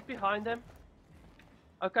 Let's get behind them.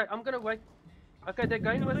 Okay, I'm gonna wait. Okay, they're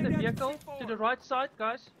going with the vehicle to the right side,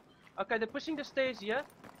 guys. Okay, they're pushing the stairs here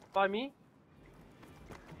by me.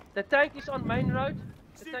 The tank is on main road.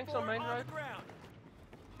 The tank's on main road.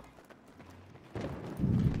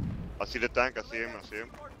 I see the tank, I see him.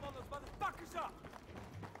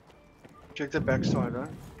 Check the backside, huh?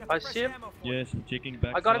 I see him. Yes, I'm checking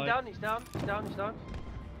back. I got him down. He's down.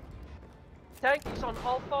 Tank is on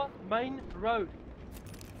Alpha main road.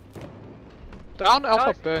 Down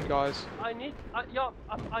Alpha Guys, burn, guys. I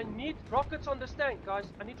need rockets on this tank, guys.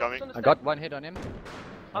 I need rockets on this I tank. got 1 hit on him.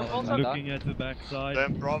 I'm I'm also looking at the backside.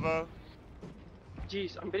 Then Bravo.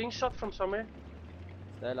 Jeez, I'm getting shot from somewhere.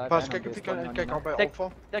 Stay alive, Pas, man, kijk I'm of je just spawning kan on kijk you al now. bij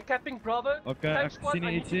Alpha. They're capping Bravo. Okay, Tank ek squad, sien I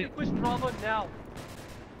nie need you ietsie. to push Bravo now.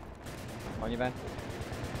 On you, man.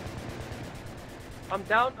 I'm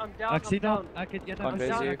down. Ek sien I'm hom. down. Ek het een Can't aan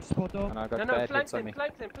raise you. ek spot hom. And I got No, bad flank hits on them, me.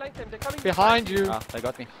 flank them. They're coming Behind you. Ah, they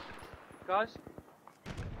got me. guys.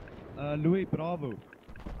 Louis, bravo.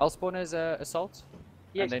 I'll spawn as assault.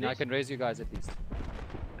 Yes, and then I please. can raise you guys at least.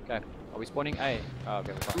 Okay. Are we spawning A? Oh,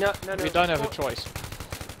 okay, we're fine. No. We don't have a choice.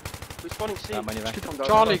 We're spawning C. On you, man. Schiet hem daar.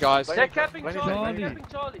 Charlie, guys. They're capping Charlie. Charlie. They're capping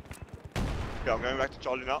Charlie. Okay, I'm going back to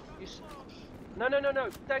Charlie now. No.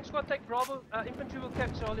 Tank squad, take Bravo. Infantry will cap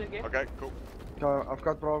Charlie again. Okay, cool. I've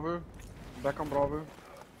got Bravo. Back on Bravo.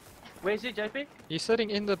 Where is he, JP? He's sitting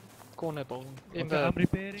in the corner building. In Okay, I'm the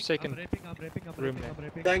repairing. second I'm repping. room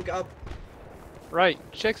there. Tank up. Right,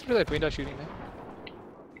 check through that window shooting there.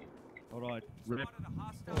 Alright, rip.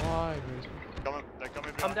 Why? They're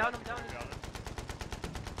coming I'm behind down. us.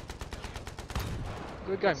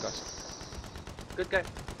 Good game, guys. Good game.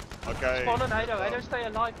 Okay. Spawn on Haido, stay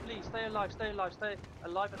alive, please. Stay alive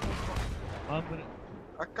at all costs. I'm gonna...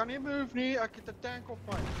 Ek kan nie move nie, ek het 'n tank op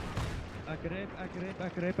my. Ek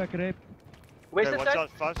rep. Where's Okay, the watch tank?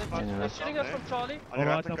 out, fast, fast, They're fast, shooting fast, us from eh? Charlie.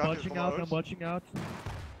 Alright, I'm watching out, I'm watching out.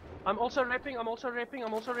 I'm also rapping, I'm also rapping,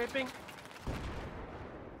 I'm also rapping.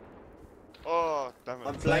 Oh, damn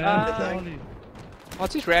I'm it. flanking the tank. Charlie.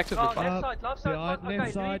 What's his reactive Oh, look like? left side, left side. behind Okay,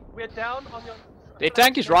 left side. we're down on your... Their flank,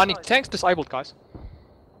 tank is left running. side. Tank's disabled, guys.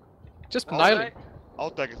 Just Oh, nail Okay. him.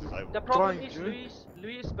 I'll take it disabled. The problem Trying is to.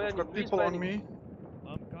 Louis is burning. I've got Louis is people on burning. me.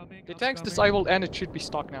 I'm coming. The I'm tank's coming. disabled and it should be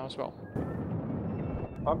stuck now as well.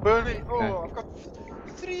 I'm burning. Oh, I've got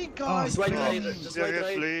 3 guys. Just wait, Oh, Raider. Just wait,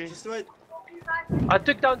 seriously? Raider. Just wait. I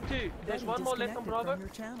took down 2. There's one more left on Bravo.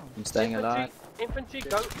 I'm staying alive. Infantry,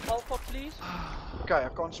 go Alpha, please. Okay, I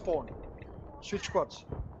can't spawn. Switch squads.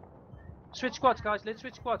 Switch squads, guys. Let's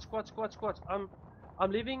switch squads. Squads.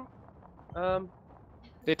 I'm leaving.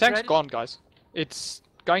 Their tank's Ready? gone, guys. It's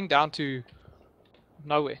going down to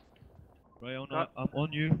nowhere. Rayon, I'm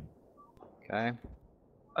on you. Okay.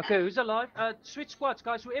 Okay, who's alive? Switch squads,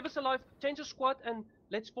 guys. Whoever's alive, change your squad and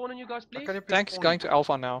let's spawn on you guys, please. Can you please Tank's spawn? going to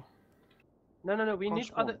Alpha now. No. We Can't need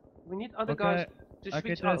spawn. other Okay, guys to I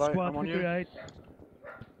switch get a out. Right, squad I'm on to you. create.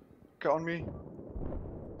 Okay, on me.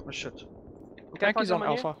 Oh shit. Okay, Tank is on you.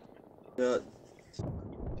 Alpha. Yeah.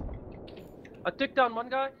 I took down one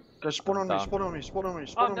guy. Okay, spawn on me, Down. spawn on me, spawn on me, Oh,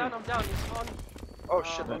 spawn I'm on me. down. He's on. Oh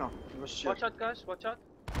shit, no. It was shit. Watch out, guys. Watch out.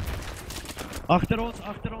 Achter ons,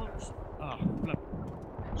 achter ons. Ah, flip.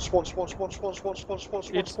 Spawn.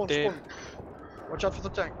 It's dead. Watch out for the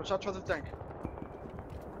tank, watch out for the tank.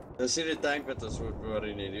 I see the tank met ons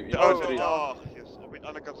waarin nie. Oh, yes, op die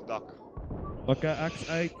ander kant se dak. Okay,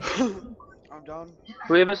 X8. I'm down.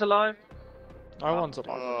 Whoever's alive. No one's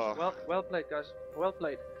alive. Oh, Well played, guys. Well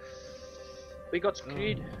played. We got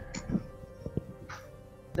screwed.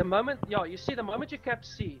 The moment, you see, the moment you cap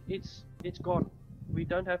C, it's gone. We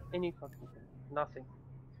don't have any fucking nothing.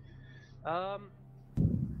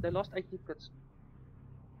 They lost 8 tickets.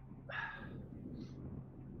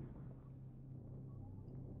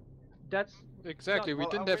 That's Exactly, we well,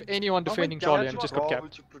 didn't I have went- anyone I went defending down Charlie to and just Bravo got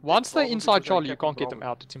capped. to protect Once they're Bravo inside because they Charlie, you kept can't me get them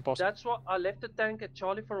Bravo. out. It's impossible. that's what I left the tank at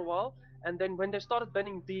Charlie for a while, and then when they started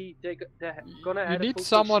banning B, they're gonna You add a need full push.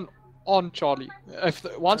 someone on Charlie.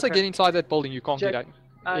 Once they Okay. get inside that building, you can't Jack- get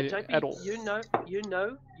out JP, at all.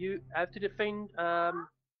 you have to defend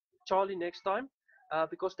Charlie next time,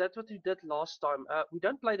 because that's what you did last time. We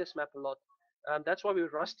don't play this map a lot, that's why we're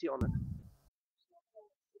rusty on it.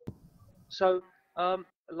 So,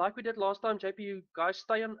 like we did last time, JP, you guys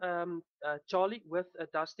stay on Charlie with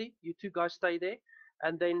Dusty. You 2 guys stay there,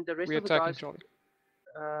 and then the rest We're of the attacking guys.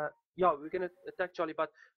 Charlie. Yeah, we're gonna attack Charlie, but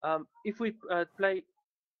if we play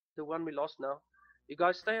the one we lost now, you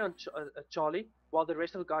guys stay on Charlie while the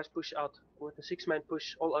rest of the guys push out with the 6-man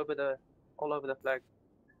push all over the flag.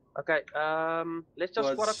 Okay, let's just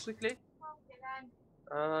squad up quickly.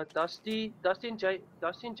 Dusty and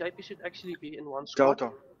JP should actually be in one squad.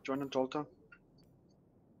 Delta. Join the Delta.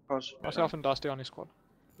 Pass. Myself and Dusty on his squad.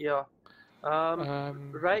 Yeah.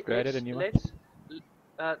 Right. created a new one.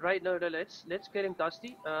 Let's get him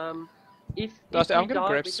Dusty. If Dusty, we I'm gonna die,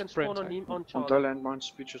 grab we can sprint, spawn on eh? him on On Charlie. the landmine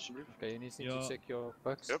speech alsjeblieft. Okay, you need to Yeah. check your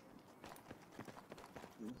books. Yep.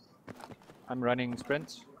 I'm running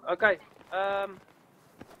sprints. Okay.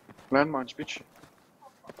 Landmine speech.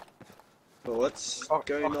 But what's Oh,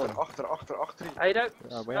 going on? achter. Aido,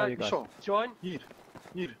 Where are you guys? Zo, join. hier.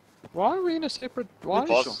 Why are we in a separate? Why? Dit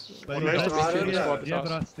is Boss. zo. By Oh, the nee, last is dat zebra niet squad?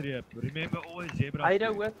 zebra strip. Remember always zebra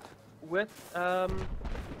Aido strip. with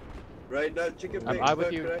Right now, chicken Am pigs I with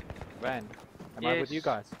work, you? right? Van, am I with you Yes.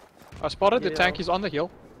 guys? I spotted the Yeah. tank. He's on the hill.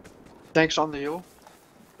 Tanks on the hill.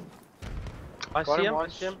 I Got see him him. I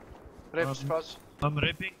once. see him. Reps vast. I'm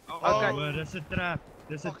ripping. Okay. Oh, dis 'n trap.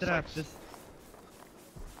 Dis 'n Ag, trap. thanks. Dis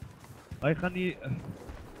Hy gaan nie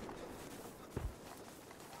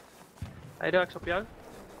Aido, ek's op jou.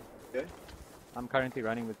 I'm currently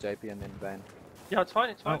running with JP and then Van. Yeah, it's fine.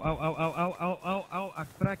 It's Au fine. au, ek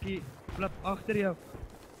trek hier. Flip agter jou.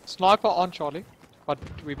 Sniper on Charlie, but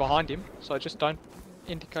we're behind him, so just don't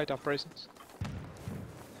indicate our presence.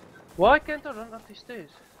 Why can't I run up these stairs?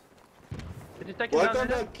 Did you take him Why down?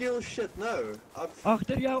 can't I Aido? kill shit now? I've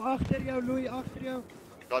Agter jou, Louis, agter jou.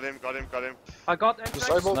 Got him. I got Antrax.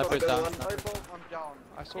 Disabled. Sniper is down. Disabled, I'm down.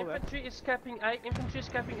 I saw that. Infantry is capping A. Infantry is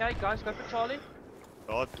capping A. Guys, go for Charlie.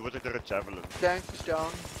 Oh, dood ek er 'n javelin. Tank is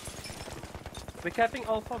down. We're capping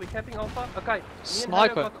Alpha. Okay. me and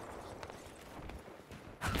Sniper. Aido got-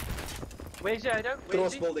 Where's your Aido? Where is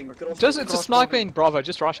cross he? building, cross Just it's a sniper in Bravo.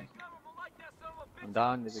 Just rushing. I'm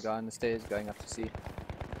down. There's a guy on the stairs going up to C.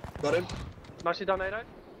 Got him. Nicely done, Aido.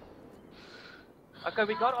 Okay,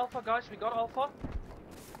 we got Alpha, guys. We got Alpha.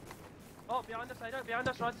 Oh, behind us, Aido. Behind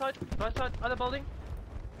us, right side, other building.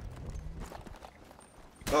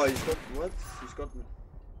 Oh, he's got what? He's got me.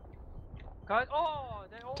 Guys, oh,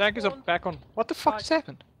 they all Tank is spawned. up back on. What the fuck Guys, just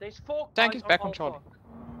happened? There's 4 Tank guys is back on Alpha. Charlie.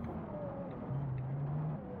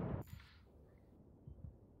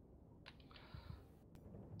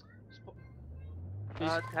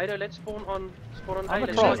 Heido, let's spawn on I'm A. a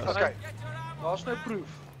Let's troll. go for Okay. A. Daar's nou proof,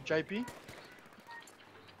 JP.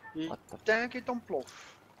 Die What the- tank het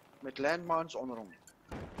ontplof. Met landmines onder hom.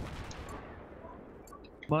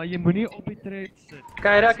 Maar jy moenie op die tred sit.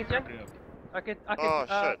 Kijk, raak het je? Ek het, Oh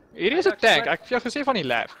shit. Hier is een tank. Ik heb jou gezien van die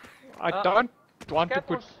lab. I don't want to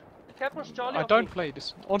put. Cap ons Charlie I of don't niet? play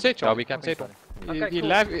this. Ons het Ja, Charlie. we Ons capping het Charlie. hom. Okay, Die cool.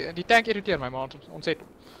 lab, die tank irriteer my man. Ons het hom.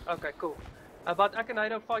 Okay, cool. Wat ek en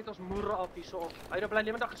Heido fight ons moere af hierso op. Heido bly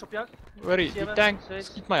lewendig is op jou. Hoorie, die 7, tank 6.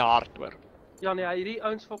 skiet my hart hoor. Ja nee, hierdie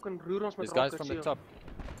ouens fucking roer ons met These guys rockets. from the joh. top.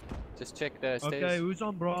 Just check the stairs. Okay, who's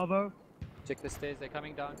on Bravo? Check the stairs. They're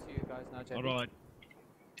coming down to you guys now, JP. Alright.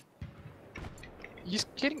 He's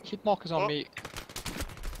getting hit markers on Oh. me.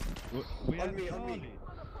 We have On me.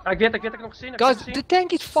 Ek weet ek het nog gesien. Ek Guys, het the gesien.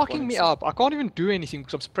 tank is fucking me up. I can't even do anything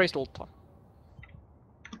because I'm suppressed all the time.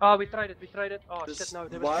 Ah, we tried it. Oh This shit, no,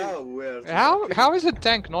 there was two. wow, weird. How is a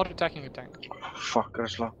tank not attacking a tank? Fuck,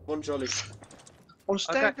 Rusla. One Charlie. Ons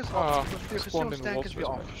Okay. tank is af. Ah, Ons het vir jou gesê spawned ons in tank is weer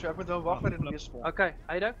Wolfsburg. af. So ek moet nou wag vir dit weer spawn. Okay,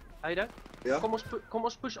 Heido. Ja? Kom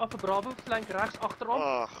ons push af 'n Bravo flank regs agterom.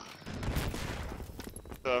 Ag.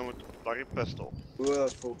 So moet Larry pistol. Oh,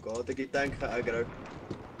 fuck god, ek het tank geaggro.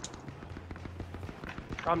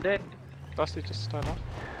 I'm dead. Dusty just style off.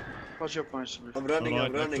 Pas jou op my asseblief. I'm running, I'm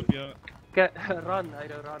Alright, running. op jou. Run,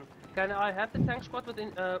 Heido, run. Can I have the tank squad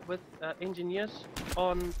with engineers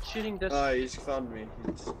on shooting this? Ah, he's found me.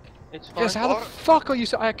 It's fine. Yes, how the fuck are you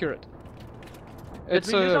so accurate?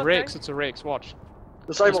 It's we use a our Rex, tank? it's a Rex, watch.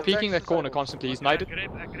 He's Disable. peeking that tanks corner disabled. constantly, he's Ek knighted.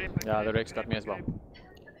 grip. Yeah, the Rex got me as well.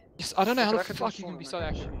 Yes, I don't know how the Ek raak het fuck you in can be die so son,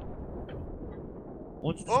 accurate.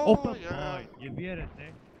 Ons is Oh, op 'n ja. paai. Jy weet dit,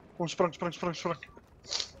 hè? Kom spring.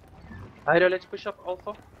 Heido, let's push up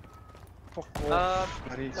Alpha. Fuck off.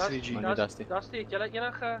 Harry Das- 3G. Man, Dusty. Dusty, het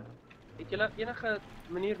julle enige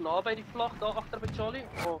manier naby die vlag daar agter by Charlie?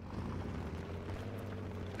 Of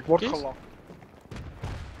Ek word Kies? gelak.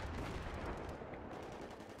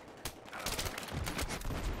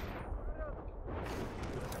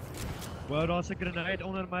 Wow, daar's 'n grenade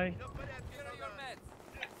onder my.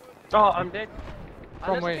 Oh, I'm dead.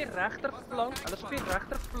 From Hulle is where? op die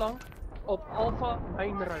regterflank op Alpha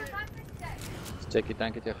main road. Check die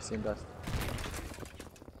tank het jy gesien, Dust.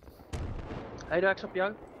 Heido, ek's op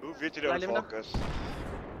jou, Hoe weet jy dat Bly het valk is?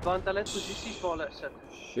 want hulle het posisies waar hulle sit.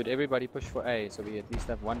 Should everybody push for A so we at least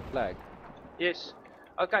have one flag? Yes.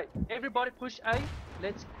 Okay, everybody push A.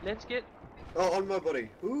 Let's get. Oh, on my body.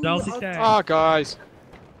 Ooh, Daar's die out. tank. Ah, guys.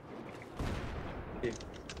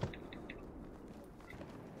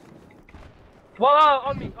 Wow,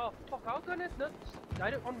 on me. Oh fuck, how can it not?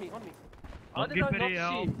 Heido, on me. How did Dankie I vir not die see?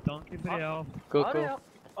 help. Dankie vir die help. Cool, How the cool. hell?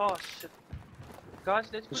 Oh shit. Guys,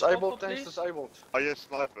 let's push Disabled, Alpha, tanks please. disabled. Are you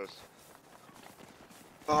snipers?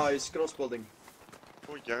 Ah, he's cross building.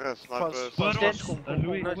 O, jare, snipers. Oor Dead. ons.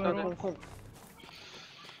 Louis, Nice, oor okay. ons. Kom.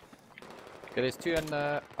 Okay, there's two on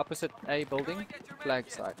the opposite A building, flag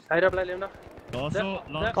side. Heido, bly lewendig. Daarso,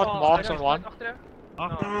 langs Got marks Heido, on one. Agter jou.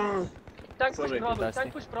 agter. Tank push Sorry, Bravo, Dusty.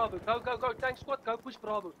 tank push Bravo. Go, tank squad, go push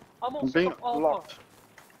Bravo. Almal I'm sit being op Alpha. locked.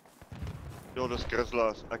 Yo, this Grizzly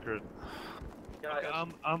is accurate. Ja, ja.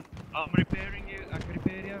 I'm repairing you. Ek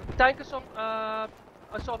repair jou. Tank is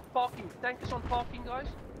op parking. Tank is on parking, guys.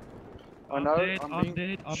 I know, I'm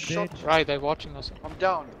dead. I'm shot. dead. Right, they're watching us. I'm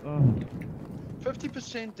down. Oh.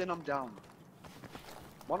 50% then I'm down.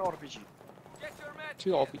 One RPG.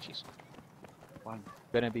 Two RPGs.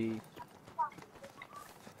 Gonna be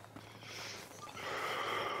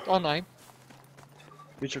On aim.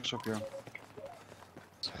 Wie checks op jou?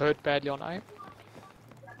 It's hurt badly on aim.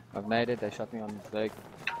 I've made it, they shot me on the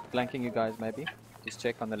flanking you guys maybe. Just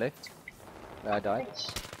check on the left. Where I died.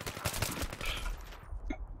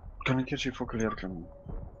 Kan ek eers hier fokuleer klim?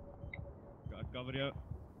 Ek cover jou.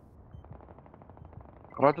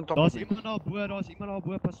 Right on top Daar's of me. iemand daar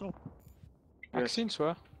bo, pas op. Ek sien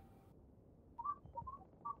so.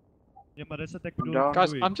 Ja, maar dis wat ek bedoel. Down.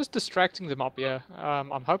 Guys, Louis. I'm just distracting them up here.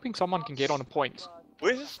 I'm hoping someone can get on a point.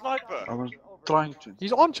 Where's the sniper? I was trying to.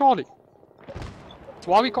 He's on Charlie. That's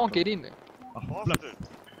why we can't get in there. Ag, flip. Bastard.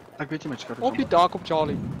 Ek weet nie met skat. Op die dak op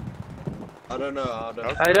Charlie. I don't know, I don't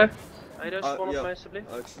know. Heido, spawn op ja. my asseblief.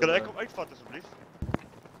 Kan ek hom uitvat asseblief?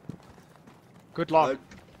 Good luck.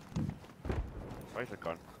 Wys ek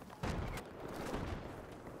kan.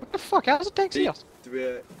 What the fuck? How's the tank see us?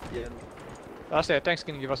 2, 1. That's it. Tank's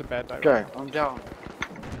gonna give us a bad day. Okay, I'm down.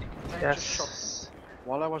 Tank Yes. just shot me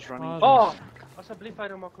while I was running. Oh, Oh, Asseblief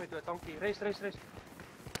Heido maak my dood, dankie. Rest.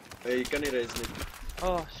 Jy kan nie res nie.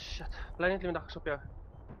 Oh shit, bly net lewendig op jou.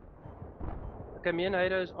 Okay, me and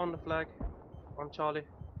Heido is on the flag. On Charlie.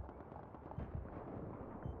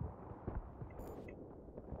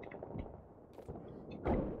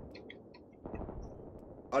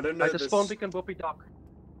 I don't know Hy het 'n this. spawn beacon op die dak.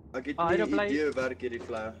 Ek het Heido nie bly. idee hoe werk hierdie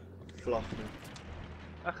vlag nie.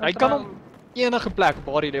 Ek Hy kan hom enige plek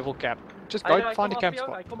body level cap. Just go Heido, find a camp Hy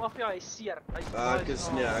spot. kom af jou, hy is seer. Hy's Ek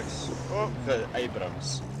is nie, ek's vir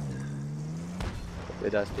Abrams. Where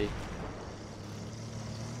does be?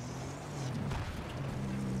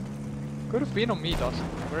 Could have been on me, Dawson.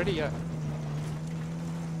 I'm already here.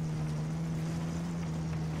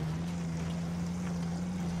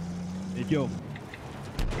 Net jou.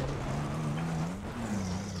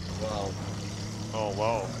 Wow. Oh,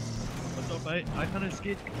 wow. Pas op, hy gaan nou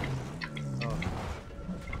skiet.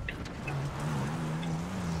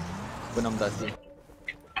 Put him Dusty.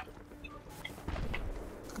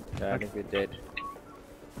 Yeah, I think we're dead.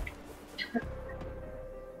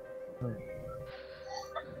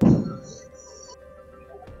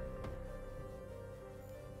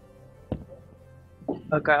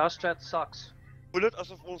 Okay, our strat sucks. Voel dit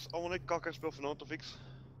asof ons almal net kakker speel vanaand of iets?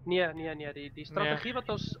 Nee, die strategie wat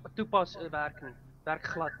ons toepas werk nie. Werk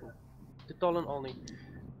glad nie. Totaal en al nie.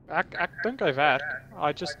 Ek dink hy werk.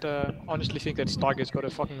 I just honestly think that Steiger's got a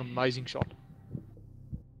fucking amazing shot.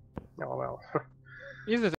 Ja, wel.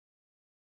 Either